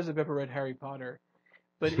if you guys have ever read Harry Potter,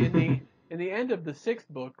 but in the end of the sixth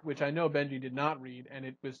book, which I know Benji did not read, and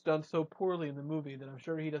it was done so poorly in the movie that I'm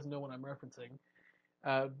sure he doesn't know what I'm referencing.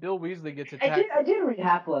 Bill Weasley gets attacked. I did read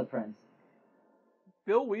Half-Blood Prince.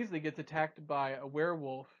 Bill Weasley gets attacked by a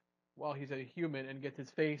werewolf while he's a human and gets his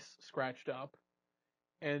face scratched up.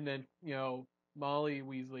 And then, Molly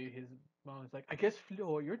Weasley, his mom is like, I guess,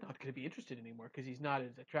 Flo, you're not going to be interested anymore because he's not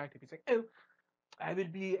as attractive. He's like, oh, I will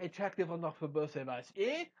be attractive enough for both of us.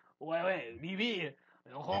 Eh? Ouais, ouais, oui, oui.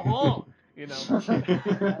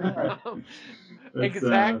 That's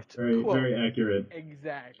Exact very quote. very accurate.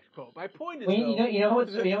 Exact quote. My point is, Well, though, you know the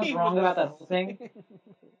what's theme wrong of about the that whole thing?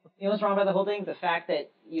 You know what's wrong about the whole thing? The fact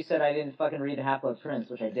that you said I didn't fucking read Half-Blood Prince,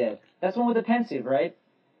 which I did. That's the one with the pensive, right?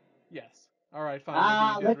 Yes. All right, fine.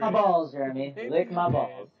 Ah, Maybe you lick did my read it. balls, Jeremy. Maybe Lick you my did.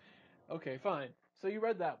 balls. Okay, fine. So you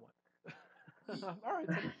read that one. All right,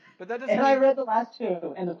 but that doesn't And mean. I read the last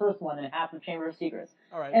two, and the first one, and half of Chamber of Secrets.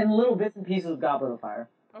 All right. And little bits and pieces of Goblet of Fire.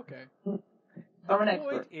 Okay. The I'm an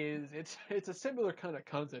point expert. is, it's a similar kind of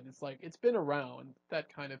concept. It's like it's been around,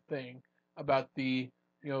 that kind of thing about the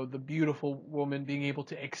beautiful woman being able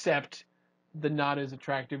to accept the not as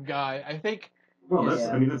attractive guy. I think. Well,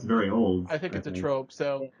 Yeah. that's very old. I think it's a trope.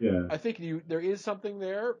 So Yeah. I think there is something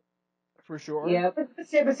there for sure. Yeah, but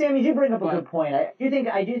Sam, you do bring up a good point. I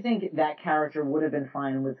do think that character would have been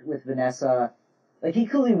fine with Vanessa. Like he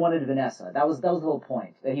clearly wanted Vanessa. That was the whole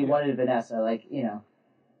point. That he wanted Vanessa. Like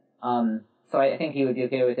So I think he would be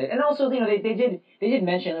okay with it. And also, they did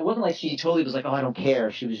mention it wasn't like she totally was like, oh, I don't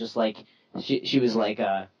care. She was just like she was like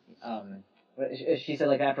she said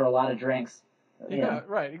like after a lot of drinks. Yeah,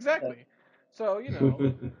 right, exactly. So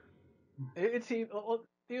it seemed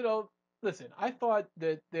listen, I thought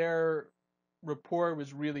that their rapport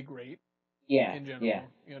was really great. Yeah. In general,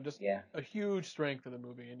 just a huge strength of the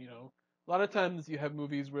movie, and a lot of times you have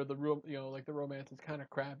movies where the real, like the romance is kind of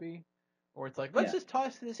crappy, or it's like let's just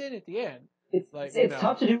toss this in at the end. It's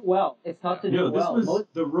tough to do well. It's tough to do well.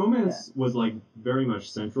 The romance was like very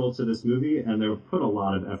much central to this movie, and they put a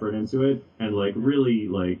lot of effort into it, and like really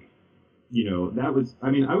like that was.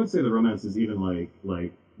 I mean, I would say the romance is even like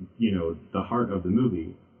the heart of the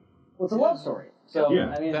movie. Well, it's a love story. So yeah.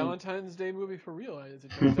 I mean, Valentine's Day movie for real, as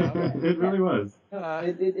it turns out. It really was.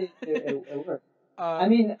 It worked. I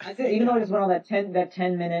mean, even though I just went on that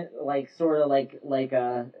 10-minute like sort of like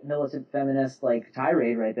militant feminist like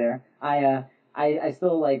tirade right there, I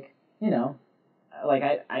still like like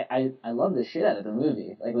I love the shit out of the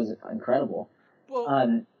movie. Like, it was incredible. Well,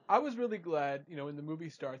 Um, I was really glad, when the movie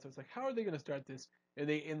starts, I was like, how are they going to start this? And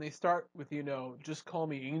they start with, just call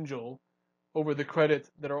me Angel over the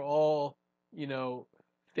credits that are all,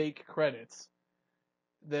 fake credits.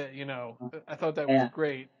 That, I thought that was yeah,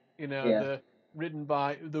 great. yeah. The written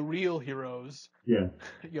by the real heroes, Yeah.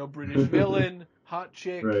 British villain, hot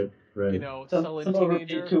chick, Right. sullen Some overpaid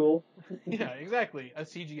teenager. tool. Yeah, exactly. A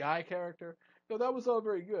CGI character. No, that was all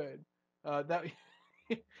very good. That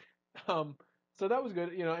um, so that was good.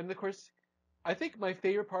 And of course, I think my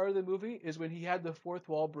favorite part of the movie is when he had the fourth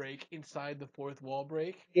wall break inside the fourth wall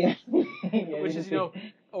break, Yeah, which is,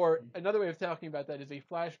 or another way of talking about that is a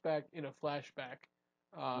flashback in a flashback.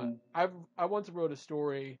 I once wrote a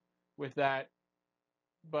story with that,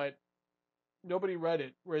 but nobody read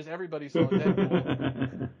it, whereas everybody saw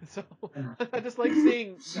Deadpool. So I just like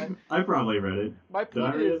seeing that. I probably read it. My Did I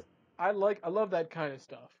point read is, it? I love that kind of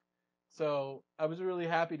stuff. So I was really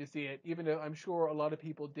happy to see it, even though I'm sure a lot of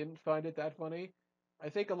people didn't find it that funny. I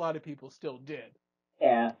think a lot of people still did.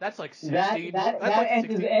 yeah. That's like That 16. that That's that like and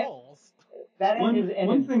his 16 walls. that and One his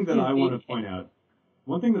one thing that his I want baby. to point out,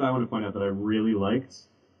 one thing that I want to point out that I really liked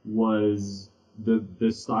was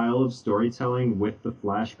the style of storytelling with the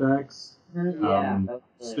flashbacks. Yeah, that was really well done.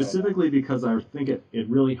 Specifically because I think it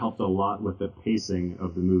really helped a lot with the pacing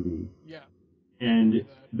of the movie. Yeah, I agree And with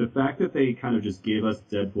that. the fact that they kind of just gave us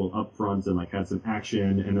Deadpool up front and like had some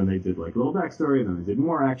action, and then they did like a little backstory, and then they did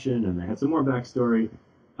more action, and they had some more backstory.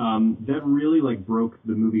 That really like broke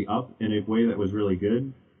the movie up in a way that was really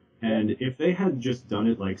good. And if they had just done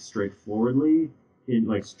it like straightforwardly in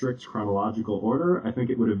like strict chronological order, I think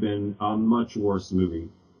it would have been a much worse movie.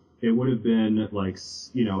 It would have been like,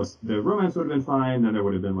 the romance would have been fine, then there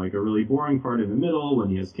would have been like a really boring part in the middle when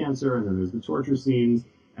he has cancer, and then there's the torture scenes,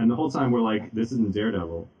 and the whole time we're like, this isn't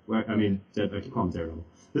Daredevil. I mean, I keep calling him Daredevil.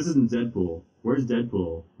 This isn't Deadpool. Where's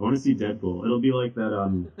Deadpool? I want to see Deadpool. It'll be like that,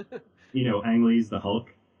 Ang Lee's the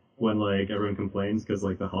Hulk, when like everyone complains because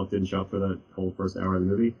like the Hulk didn't show up for that whole first hour of the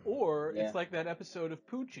movie. Or Yeah. it's like that episode of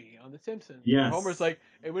Poochie on The Simpsons. Yes. Where Homer's like,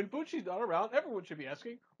 and when Poochie's not around, everyone should be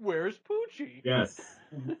asking, where's Poochie? Yes.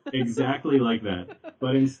 Exactly like that.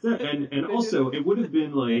 But instead, and also, it would have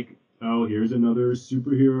been like, oh, here's another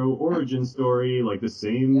superhero origin story, like the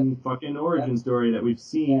same fucking origin story that we've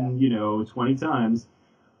seen, 20 times.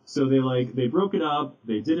 So they broke it up,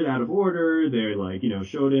 they did it out of order, they like,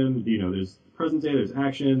 showed him, there's present day, there's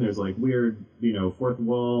action, there's like weird, fourth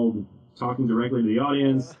wall talking directly to the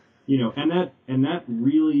audience, and that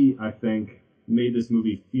really, I think, made this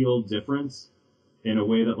movie feel different in a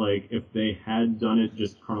way that like if they had done it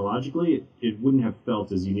just chronologically, it wouldn't have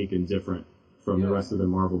felt as unique and different from the rest of the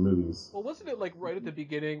Marvel movies. Well, wasn't it like right at the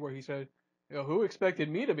beginning where he said, who expected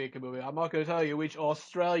me to make a movie? I'm not going to tell you which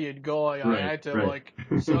Australian guy I had to like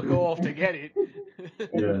suck off to get it.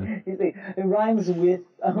 Yeah. It rhymes with.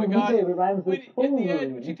 My God, It rhymes with at the end when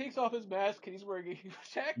she Wolverine. takes off his mask and he's wearing a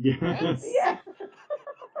check. Yes. Yeah.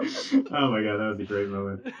 Oh my god, that was a great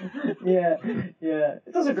moment. Yeah.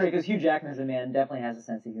 It's also great because Hugh Jackman as a man definitely has a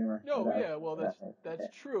sense of humor. No, yeah, well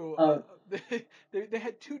that's true. Um, They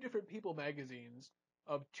had two different People magazines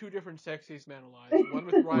of two different sexiest men alive. One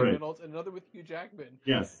with Ryan Right. Reynolds and another with Hugh Jackman.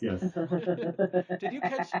 Yes. Did you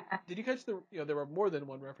catch? Did you catch the? There were more than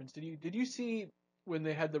one reference. Did you see when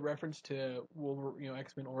they had the reference to Wolverine,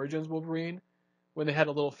 X-Men Origins Wolverine, when they had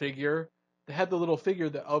a little figure? They had the little figure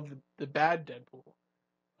of the bad Deadpool.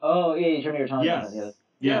 Oh yeah, you told me you were talking about it. Yeah,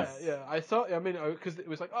 Yes. yeah. I saw. I mean, because it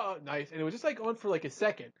was like, oh, nice, and it was just like on for like a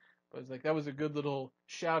second. But it was like that was a good little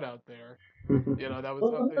shout out there. That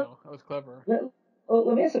was that was clever.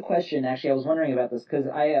 Let me ask a question. Actually, I was wondering about this because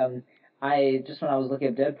I just when I was looking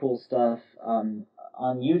at Deadpool stuff on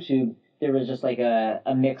YouTube, there was just like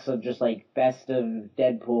a mix of just like best of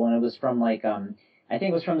Deadpool, and it was from like I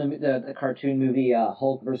think it was from the cartoon movie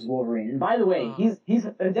Hulk versus Wolverine. And by the way, he's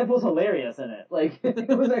Deadpool's hilarious in it. Like it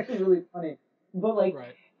was actually really funny. But like,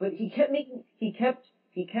 right. but he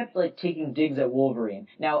kept like taking digs at Wolverine.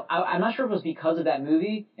 Now I'm not sure if it was because of that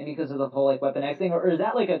movie and because of the whole like Weapon X thing, or is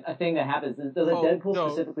that like a thing that happens? Does a Deadpool No,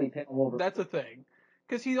 specifically pick on Wolverine? that's a thing.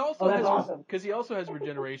 Because he Oh, also that's has awesome. because he also has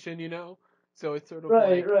regeneration, So it's sort of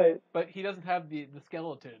Right, like, right. but he doesn't have the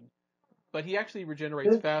skeleton. But he actually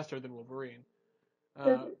regenerates faster than Wolverine.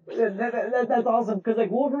 That's awesome because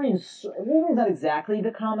like Wolverine's not exactly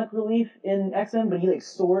the comic relief in X-Men, but he like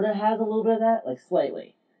sort of has a little bit of that, like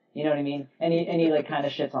slightly. You know what I mean? And he like kind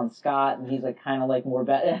of shits on Scott, and he's like kind of like more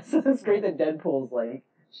bad. It's great that Deadpool's like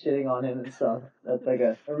shitting on him and stuff. That's like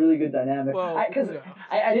a really good dynamic. Well, Because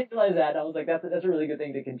I didn't realize that. And I was like, that's a really good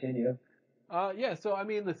thing to continue. yeah. So I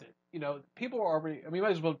mean, listen, people are already. I mean,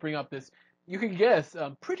 might as well bring up this. you can guess,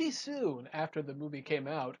 pretty soon after the movie came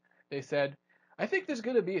out, they said, "I think there's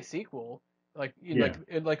going to be a sequel."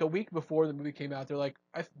 In like a week before the movie came out, they're like,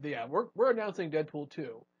 "Yeah, we're announcing Deadpool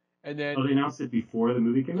 2." And then they announced it before the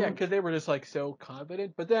movie came yeah, out. because they were just like so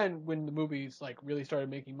confident. But then when the movies like really started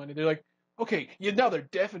making money, they're like, "Okay, now there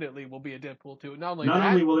definitely will be a Deadpool 2." Not only Not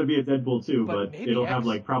that, only will there be a Deadpool 2, but but maybe it'll have X.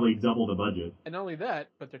 like probably double the budget. And not only that,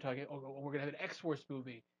 but they're talking, "Oh, we're gonna have an X-Force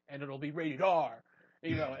movie, and it'll be rated R."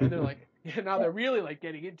 And they're like, yeah, now they're really like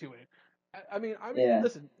getting into it. I mean, Yeah.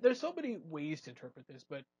 listen, there's so many ways to interpret this,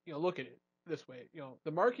 but look at it this way.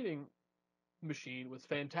 The marketing machine was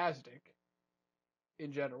fantastic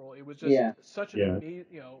in general. It was just Yeah. such an Yeah. amazing.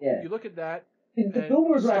 Yeah. You look at that, The and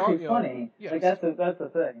billboards were actually funny. yes. Like that's the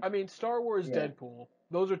thing. I mean, Star Wars, Yeah. Deadpool.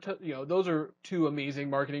 Those are two amazing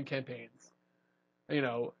marketing campaigns. You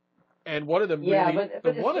know, and one of them Yeah, really,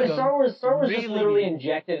 but one of them Star Wars just really literally needed.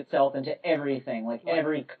 injected itself into everything, like Right.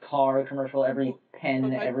 every car commercial, every Well,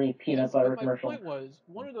 pen, every peanut butter but my commercial. point was,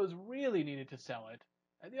 one of those really needed to sell it,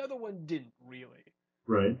 and the other one didn't really.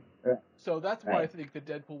 Right. So that's why I Right. think the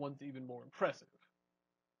Deadpool one's even more impressive.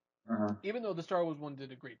 Uh-huh. Even though the Star Wars one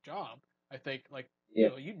did a great job, I think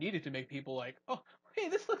Yeah. you needed to make people like, oh, hey,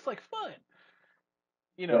 this looks like fun.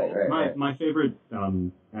 My favorite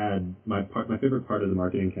my favorite part of the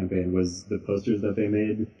marketing campaign was the posters that they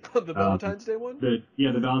made. The Valentine's Day one. The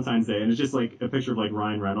Valentine's Day, and it's just like a picture of like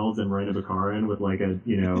Ryan Reynolds and Marina Baccarin with like a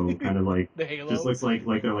kind of like the halo. just looks like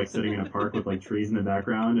they're like sitting in a park with like trees in the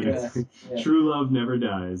background, and it's true love never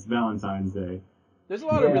dies. Valentine's Day. There's a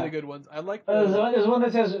lot of really good ones. I like there's one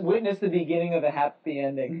that says "Witness the beginning of a happy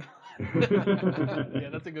ending." Yeah,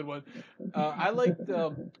 that's a good one. I like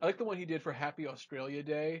the one he did for Happy Australia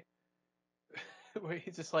Day, where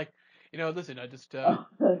he's just like, listen, I just That's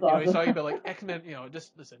awesome. he's talking about like X-Men,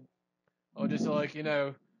 just listen, or just like he's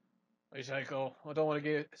like, oh, I don't want to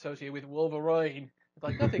get associated with Wolverine. It's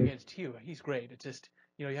like nothing against you, he's great. It's just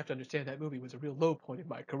you have to understand that movie was a real low point in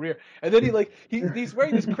my career. And then he's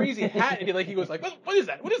wearing this crazy hat, and he goes like, what is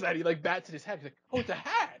that? What is that? He like bats at his hat. He's like, oh, it's a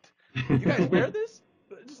hat. You guys wear this?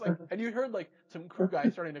 Just like, and you heard like some crew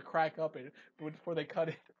guys starting to crack up before they cut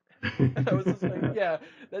it. And I was just like, yeah,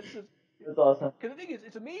 that's awesome. Because the thing is,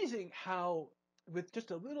 it's amazing how with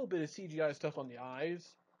just a little bit of CGI stuff on the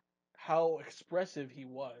eyes, how expressive he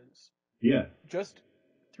was. Yeah. Just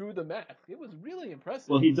through the mask, it was really impressive.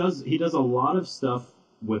 Well, he does a lot of stuff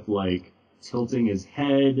with like tilting his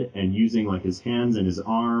head and using like his hands and his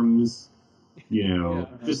arms,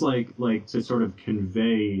 just like to sort of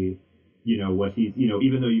convey, what he,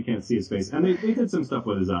 even though you can't see his face. And they did some stuff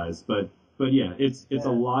with his eyes, but yeah, it's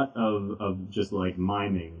a lot of just like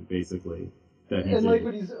miming basically that he did.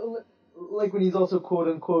 Like when he's also quote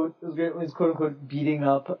unquote, it was great when he's quote unquote beating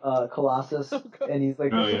up Colossus, and he's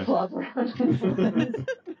like flops around.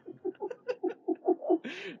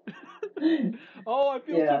 Oh, I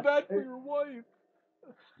feel so bad for your wife.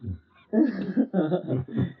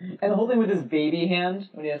 And the whole thing with his baby hand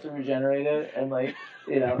when he has to regenerate it, and like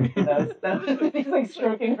that's he's like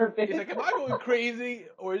stroking her face. He's like, am I going crazy,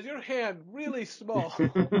 or is your hand really small?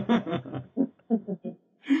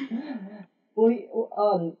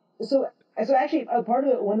 So actually, part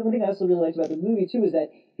of it, one thing I also really liked about the movie too is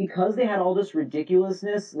that because they had all this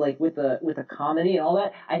ridiculousness, like with the comedy and all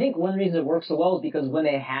that, I think one of the reasons it worked so well is because when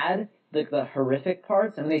they had the horrific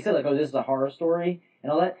parts, and when they said like, oh, this is a horror story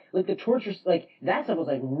and all that, like the torture, like that stuff was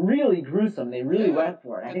like really gruesome. They really went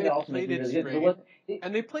for it. I think that also made it really good.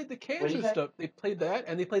 And they played the cancer stuff. They played that,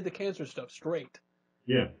 and they played the cancer stuff straight.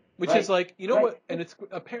 Yeah. Which is like, what? And it's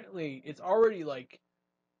apparently it's already like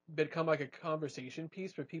become like a conversation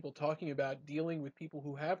piece for people talking about dealing with people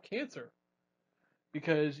who have cancer,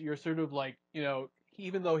 because you're sort of like,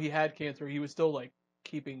 even though he had cancer, he was still like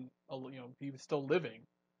keeping, he was still living.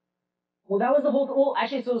 Well, that was the whole. Well,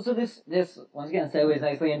 actually, so this once again segues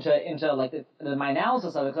nicely into like my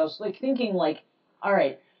analysis of it. Because I was like thinking like, all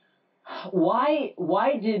right, why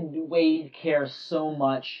did Wade care so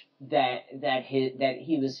much that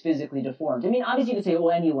he was physically deformed? I mean, obviously you could say,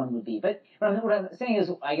 well, anyone would be, but what I'm saying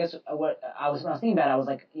is, I guess when I was thinking about it, I was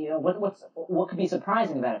like, what could be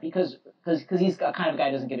surprising about it? Because he's a kind of guy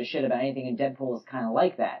who doesn't give a shit about anything, and Deadpool is kind of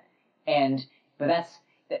like that, but that's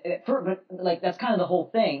kind of the whole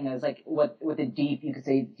thing. It's like what the you could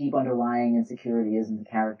say deep underlying insecurity is in the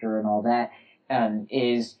character and all that.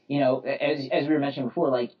 Is as we were mentioning before,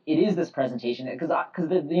 like it is this presentation because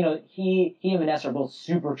he and Vanessa are both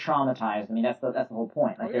super traumatized. I mean that's the whole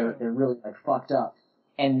point. Like they're really like fucked up,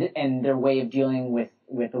 and their way of dealing with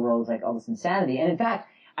the world is like all this insanity. And in fact,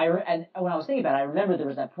 and when I was thinking about it, I remember there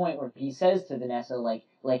was that point where he says to Vanessa,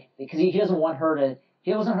 because he doesn't want her to,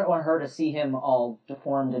 he doesn't want her to see him all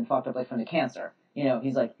deformed and fucked up, like, from the cancer. You know,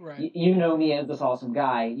 he's like, Right. you know me as this awesome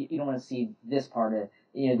guy. You don't want to see this part of,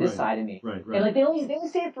 this side of me. Right. And, like, they only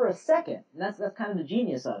say it for a second. And that's kind of the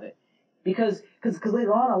genius of it. Because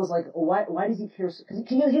later on I was like, why does he care?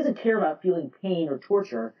 Because he doesn't care about feeling pain or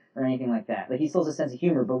torture or anything like that. Like, he still has a sense of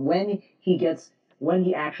humor. But when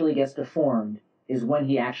he actually gets deformed is when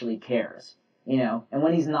he actually cares, and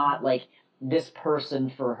when he's not, like, this person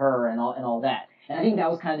for her and all that. And I think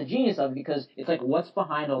that was kind of the genius of it, because it's like, what's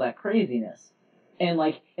behind all that craziness? And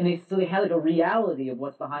they had, like, a reality of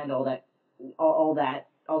what's behind all that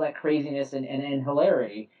craziness and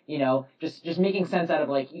hilarity, just making sense out of,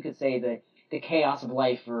 like, you could say the chaos of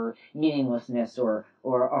life, or meaninglessness, or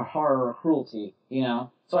horror or cruelty,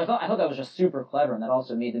 So I thought that was just super clever, and that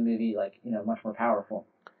also made the movie, like, much more powerful.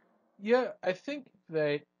 Yeah, I think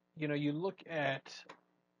that, you look at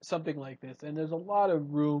something like this, and there's a lot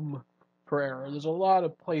of room for error. There's a lot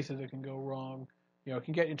of places it can go wrong. It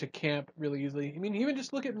can get into camp really easily. I mean, even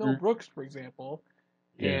just look at Mel Brooks, for example.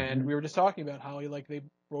 Yeah. And we were just talking about how they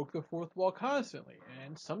broke the fourth wall constantly,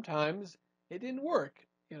 and sometimes it didn't work.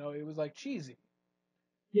 It was, like, cheesy.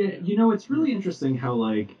 Yeah, it's really interesting how,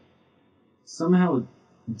 like, somehow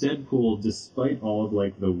Deadpool, despite all of,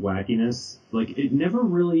 like, the wackiness, like, it never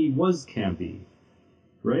really was campy,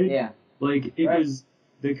 right? Yeah. Like, it was,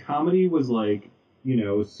 the comedy was, like,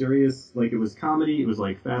 serious, like, it was comedy, it was,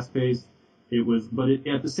 like, fast-paced, but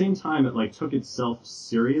at the same time, it, like, took itself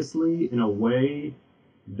seriously in a way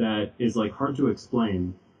that is, like, hard to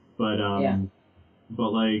explain, but,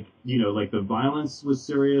 but, like, like, the violence was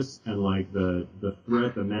serious, and, like, the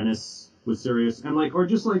threat, the menace was serious, and, like, or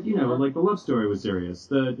just, like, like, the love story was serious.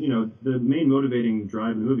 The main motivating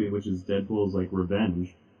drive of the movie, which is Deadpool's, like,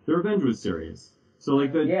 revenge, the revenge was serious. So,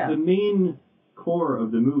 like, the main core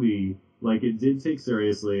of the movie, like, it did take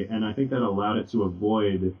seriously, and I think that allowed it to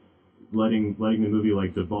avoid letting the movie,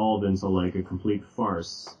 like, devolve into, like, a complete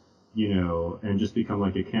farce, and just become,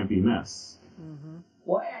 like, a campy mess. Mm-hmm.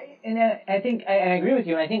 Well, I think I agree with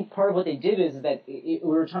you, and I think part of what they did is that we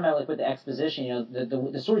were talking about, like, with the exposition,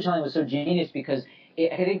 the storytelling was so genius, because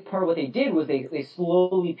I think part of what they did was they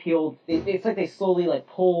slowly peeled. It's like they slowly, like,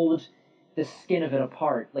 pulled the skin of it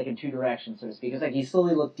apart, like, in two directions, so to speak. It's like you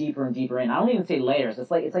slowly look deeper and deeper in. I don't even say layers.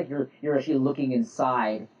 It's like you're actually looking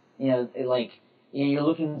inside. You're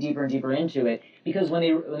looking deeper and deeper into it, because when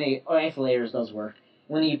they actually layers does work.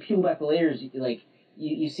 When you peel back the layers,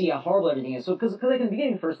 you see how horrible everything is. So, because like, in the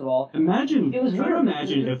beginning, first of all, try to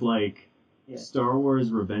imagine if, like, Star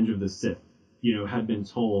Wars Revenge of the Sith, had been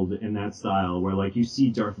told in that style, where, like, you see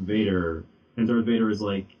Darth Vader, and Darth Vader is,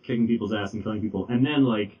 like, kicking people's ass and killing people, and then,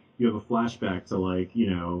 like, you have a flashback to, like,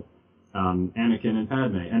 Anakin and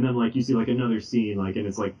Padme, and then, like, you see, like, another scene, like, and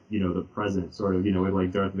it's, like, the present, sort of, with,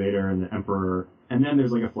 like, Darth Vader and the Emperor, and then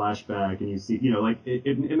there's, like, a flashback, and you see, like,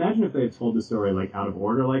 imagine if they had told the story, like, out of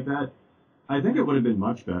order like that. I think it would have been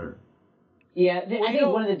much better. Yeah, I think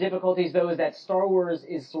one of the difficulties, though, is that Star Wars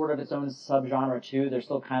is sort of its own subgenre, too. They're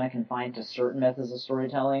still kind of confined to certain methods of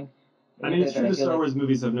storytelling. I mean, it's true the Star Wars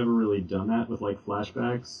movies have never really done that with, like,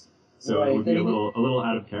 flashbacks, so it would be a little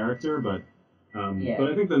out of character, but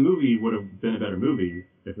I think the movie would have been a better movie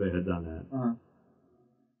if they had done that. Uh-huh.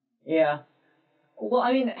 Yeah. Well,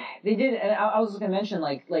 I mean, they did, and I was going to mention,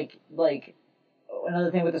 like,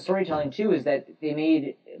 another thing with the storytelling, too, is that they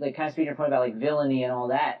made, like, kind of speaking to your point about, like, villainy and all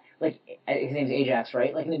that, like, his name's Ajax,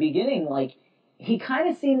 right? Like, in the beginning, like, he kind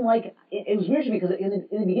of seemed like, it was weird because in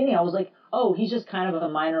the beginning I was like, oh, he's just kind of a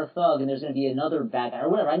minor thug and there's going to be another bad guy or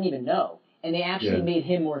whatever, I didn't even know. And they actually made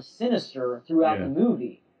him more sinister throughout the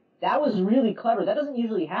movie. That was really clever. That doesn't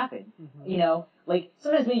usually happen. Mm-hmm. Like,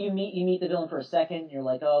 sometimes maybe you meet the villain for a second, and you're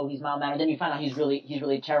like, oh, he's mild-mannered, then you find out he's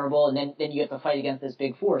really terrible, and then you have to fight against this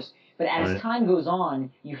big force. But as time goes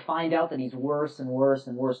on, you find out that he's worse and worse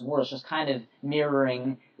and worse and worse, just kind of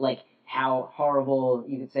mirroring, like, how horrible,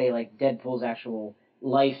 you could say, like, Deadpool's actual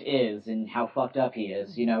life is, and how fucked up he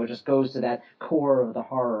is, it just goes to that core of the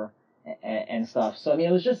horror and stuff. So, I mean,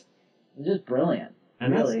 it was just brilliant.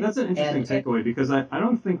 And really. that's an interesting takeaway, because I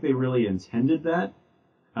don't think they really intended that.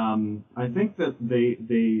 I think that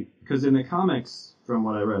they because in the comics, from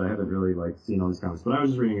what I read, I haven't really, like, seen all these comics, but I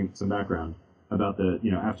was just reading some background about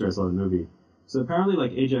after I saw the movie. So apparently,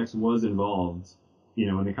 like, Ajax was involved,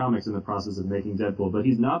 in the comics in the process of making Deadpool, but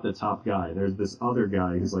he's not the top guy. There's this other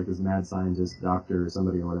guy who's, like, this mad scientist, doctor, or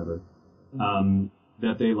somebody or whatever,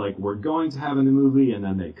 that they, like, were going to have in the movie, and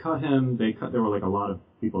then they cut him. There were, like, a lot of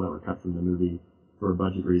people that were cut from the movie for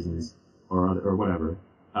budget reasons or whatever.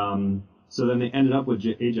 So then they ended up with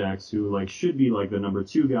Ajax, who like should be like the number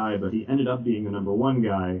 2 guy, but he ended up being the number 1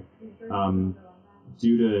 guy,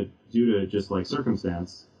 due to just like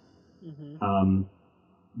circumstance. Mm-hmm.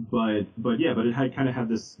 But it had kind of had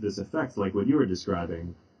this effect, like what you were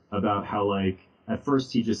describing, about how like at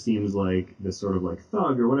first he just seems like this sort of like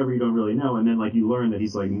thug or whatever, you don't really know, and then like you learn that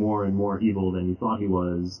he's like more and more evil than you thought he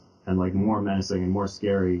was, and like more menacing and more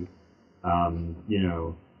scary, you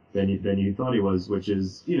know, than you thought he was, which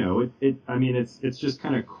is, you know, I mean it's just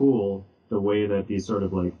kind of cool the way that these sort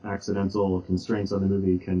of like accidental constraints on the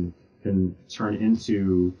movie can turn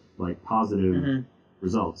into like positive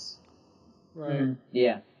results. Right. Mm-hmm.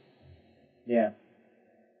 Yeah.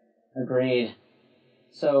 Agreed.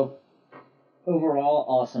 So, overall,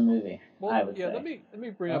 awesome movie. Well, I would yeah. say. Let me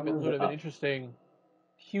bring up a sort of an interesting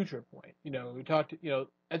future point. You know, we talked. You know,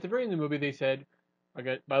 at the very end of the movie, they said,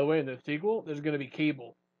 "Okay, by the way, in the sequel, there's going to be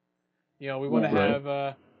Cable. You know, we want to Yeah. Right.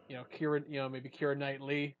 have, you know, Kira. You know, maybe Kira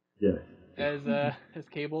Knightley Yeah. as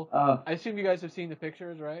Cable. Oh, I assume you guys have seen the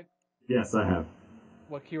pictures, right? Yes, I have.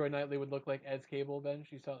 What Kira Knightley would look like as Cable. Ben,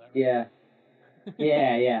 you saw that, right?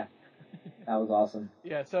 yeah. Yeah. That was awesome.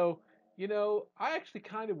 Yeah. So, you know, I actually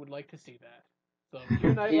kind of would like to see that. So, if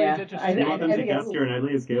Kira Knightley is Yeah, interested You want them I to think cast Keira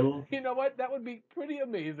Knightley as Cable? you know what? That would be pretty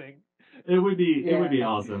amazing. It would be Yeah.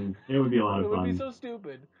 awesome. It would be a lot It of would be fun. so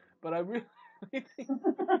stupid, but I really think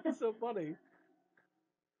it's so funny.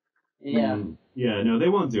 Yeah. Yeah, no, they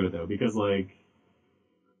won't do it though, because like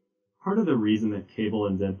part of the reason that Cable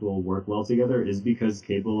and Deadpool work well together is because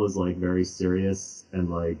Cable is like very serious and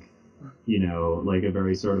like, you know, like a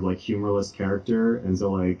very sort of like humorless character, and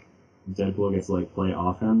so like Deadpool gets to like play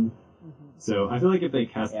off him. Mm-hmm. So I feel like if they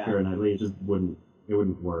cast Yeah. Keira Knightley, it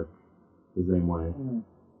wouldn't work the same way. Mm.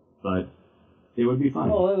 But it would be fun.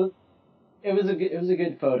 Well, it was a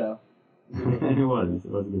good photo. It was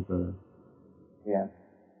a good photo. Yeah.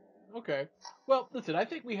 Okay. Well, listen, I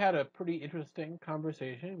think we had a pretty interesting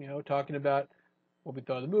conversation, you know, talking about what we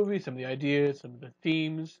thought of the movie, some of the ideas, some of the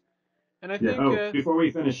themes. And I Yeah. think, Oh, before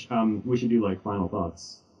we finish, we should do like final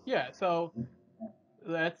thoughts. yeah, so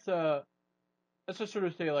let's, uh, let's just sort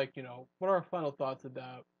of say, like, you know, what are our final thoughts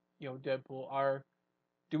about, you know, Deadpool?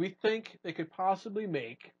 Do we think they could possibly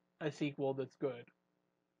make a sequel that's good?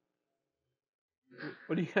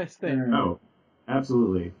 What do you guys think? Mm. Oh,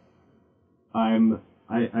 absolutely. I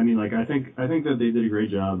mean, like, I think that they did a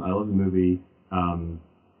great job. I love the movie.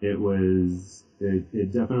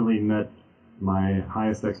 It definitely met my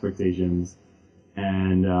highest expectations.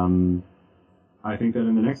 And, I think that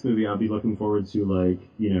in the next movie, I'll be looking forward to, like,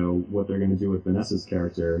 you know, what they're going to do with Vanessa's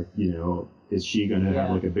character. You know, is she going to have,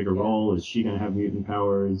 like, a bigger role? Is she going to have mutant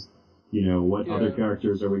powers? You know, what other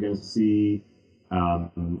characters are we going to see?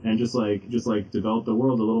 And just like develop the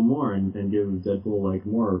world a little more and give Deadpool, like,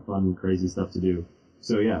 more fun, crazy stuff to do.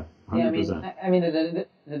 So, yeah, 100%. Yeah, I mean,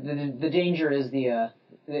 the danger is the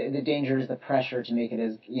danger is the pressure to make it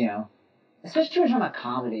as, you know, especially when we're talking about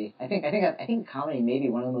comedy. I think comedy may be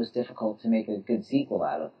one of the most difficult to make a good sequel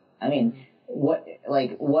out of. I mean, what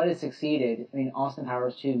has succeeded? I mean, Austin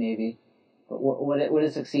Powers 2 maybe, but what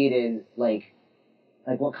has succeeded? Like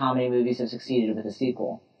what comedy movies have succeeded with a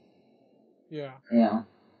sequel? Yeah. Yeah.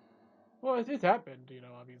 Well, it's happened, you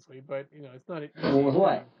know, obviously, but, you know, it's not an Well, easy with thing.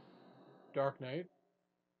 what? Dark Knight.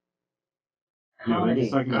 No, but he's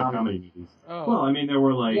Comedy. talking about comedy movies. Oh. Well, I mean, there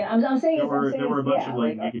were like I'm saying there were a bunch yeah, of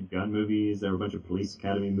like Naked Gun movies. There were a bunch of Police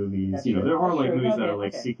Academy movies. That's You know, true. there are That's like true. movies that Okay, are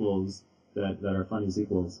like okay. sequels that are funny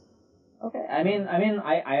sequels. Okay.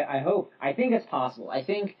 I hope. I think it's possible. I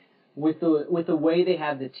think with the way they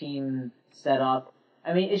have the team set up,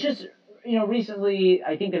 I mean, it's just, you know, recently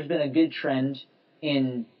I think there's been a good trend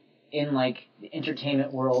in like the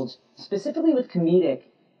entertainment world, specifically with comedic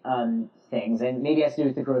things, and maybe it has to do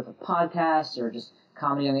with the growth of podcasts or just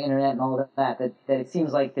comedy on the internet and all of that. That it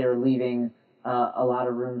seems like they're leaving a lot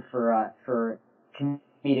of room for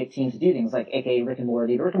comedic teams to do things like, aka Rick and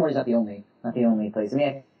Morty. But Rick and Morty's not the only place. I mean,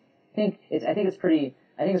 I think it's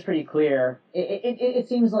pretty clear. It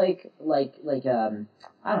seems like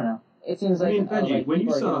I don't know. It seems I like mean, Benji, like when you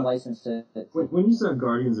people are saw given license to. when you saw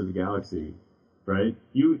Guardians of the Galaxy, right?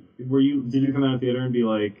 Did you come out of the theater and be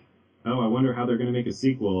like, oh, I wonder how they're going to make a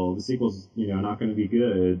sequel? The sequel's, you know, not going to be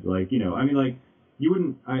good. Like, you know, I mean, like, you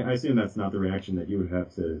wouldn't. I assume that's not the reaction that you would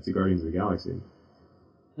have to Guardians of the Galaxy.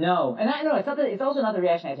 No, and I know it's not. It's also not the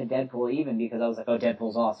reaction I had to Deadpool, even because I was like, oh,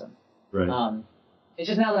 Deadpool's awesome. Right. It's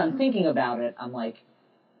just now that I'm thinking about it, I'm like,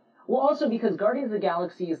 well, also because Guardians of the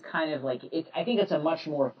Galaxy is kind of like I think it's a much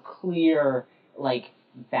more clear like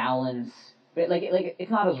balance, but like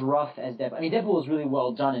it's not as rough as Deadpool. I mean, Deadpool was really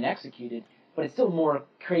well done and executed, but it's still more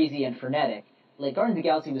crazy and frenetic. like Guardians of the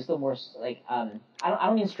Galaxy was still more like I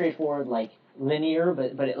don't mean straightforward like linear,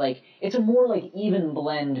 but it's a more like even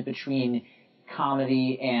blend between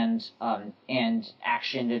comedy and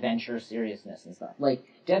action, adventure, seriousness and stuff. Like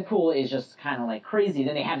Deadpool is just kind of like crazy.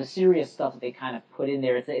 Then they have the serious stuff that they kind of put in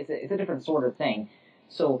there. It's a different sort of thing.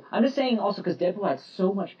 So I'm just saying also because Deadpool had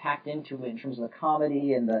so much packed into it in terms of the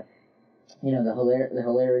comedy and the the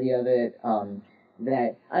hilarity of it.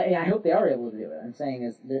 That I hope they are able to do it. I'm saying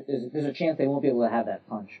is there's a chance they won't be able to have that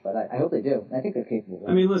punch, but I hope they do. I think they're capable of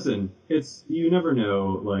that. I mean, listen, it's you never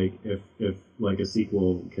know, like if like a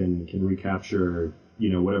sequel can recapture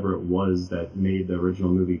whatever it was that made the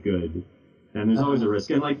original movie good, and there's always a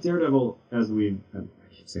risk. And like Daredevil, I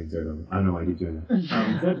keep saying Daredevil. I don't know why I keep doing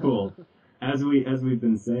that. Deadpool, as we've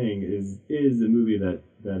been saying, is a movie that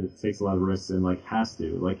it takes a lot of risks and like has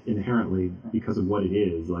to like inherently because of what it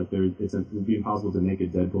is. Like it would be impossible to make a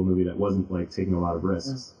Deadpool movie that wasn't like taking a lot of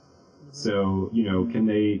risks. So can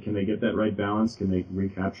they get that right balance? Can they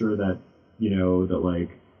recapture that that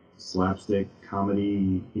like slapstick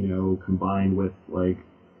comedy combined with like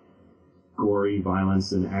gory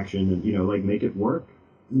violence and action and like make it work?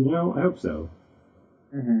 I hope so.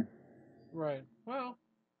 Mm-hmm. Right. Well,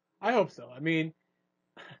 I hope so. I mean,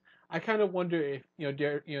 I kind of wonder if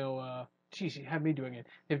geez, you have me doing it.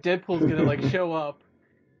 If Deadpool's gonna like show up,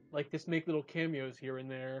 like just make little cameos here and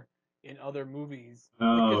there in other movies.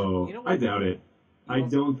 Oh, you know I doubt it. I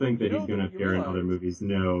don't think that he's gonna appear in other movies.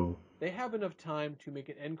 No. They have enough time to make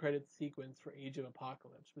an end credits sequence for Age of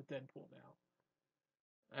Apocalypse with Deadpool now.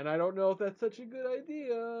 And I don't know if that's such a good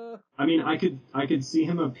idea. I mean, I could see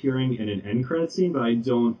him appearing in an end credit scene, but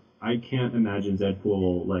I can't imagine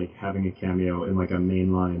Deadpool like having a cameo in like a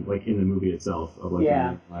mainline, like in the movie itself of like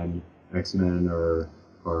a mainline X-Men or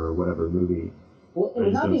whatever movie. Well, it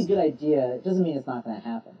would not be a good idea. It doesn't mean it's not going to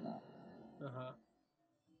happen though.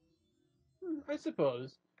 I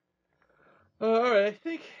suppose. All right, I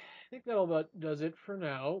think that about does it for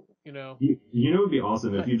now. You know it would be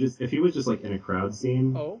awesome if he was just like in a crowd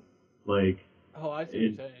scene. Oh. Like. Oh, I see what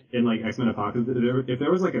you're saying. In like X-Men Apocalypse, if there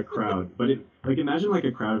was like a crowd, but like imagine like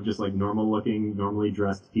a crowd of just like normal-looking, normally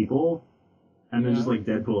dressed people, and then just like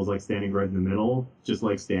Deadpool's like standing right in the middle, just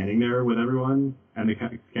like standing there with everyone, and the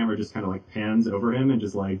camera just kind of like pans over him and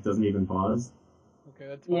just like doesn't even pause. Okay,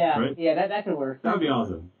 that's fine. Yeah, right? Yeah, that could work. That would be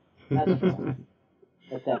awesome. That's true.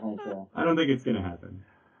 That's definitely true. I don't think it's gonna happen.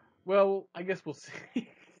 Well, I guess we'll see,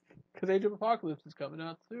 because Age of Apocalypse is coming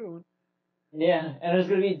out soon. Yeah, and there's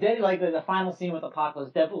gonna be like the final scene with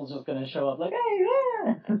Apocalypse. Deadpool's just gonna show up like, hey,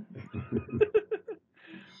 yeah.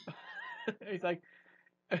 He's like,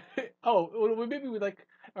 oh, well, maybe we like.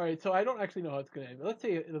 All right, so I don't actually know how it's gonna end. But let's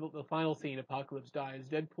say the final scene, Apocalypse dies.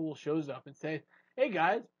 Deadpool shows up and says, "Hey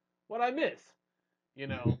guys, what I miss?"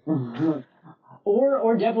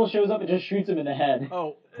 Or Deadpool shows up and just shoots him in the head.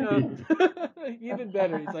 Oh, even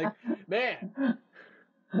better. He's like, man.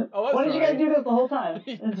 Oh, why did you guys do this the whole time?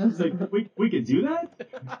 It's like we could do that?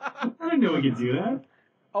 I didn't know we could do that.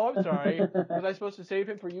 Oh, I'm sorry. Was I supposed to save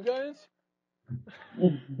him for you guys?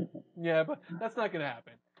 Yeah, but that's not gonna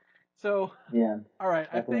happen. So yeah. All right,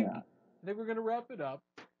 I think we're gonna wrap it up.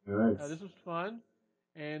 All right. This was fun,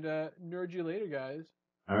 and nerd you later, guys.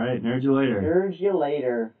 All right, nerd you later. Nerd you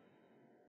later.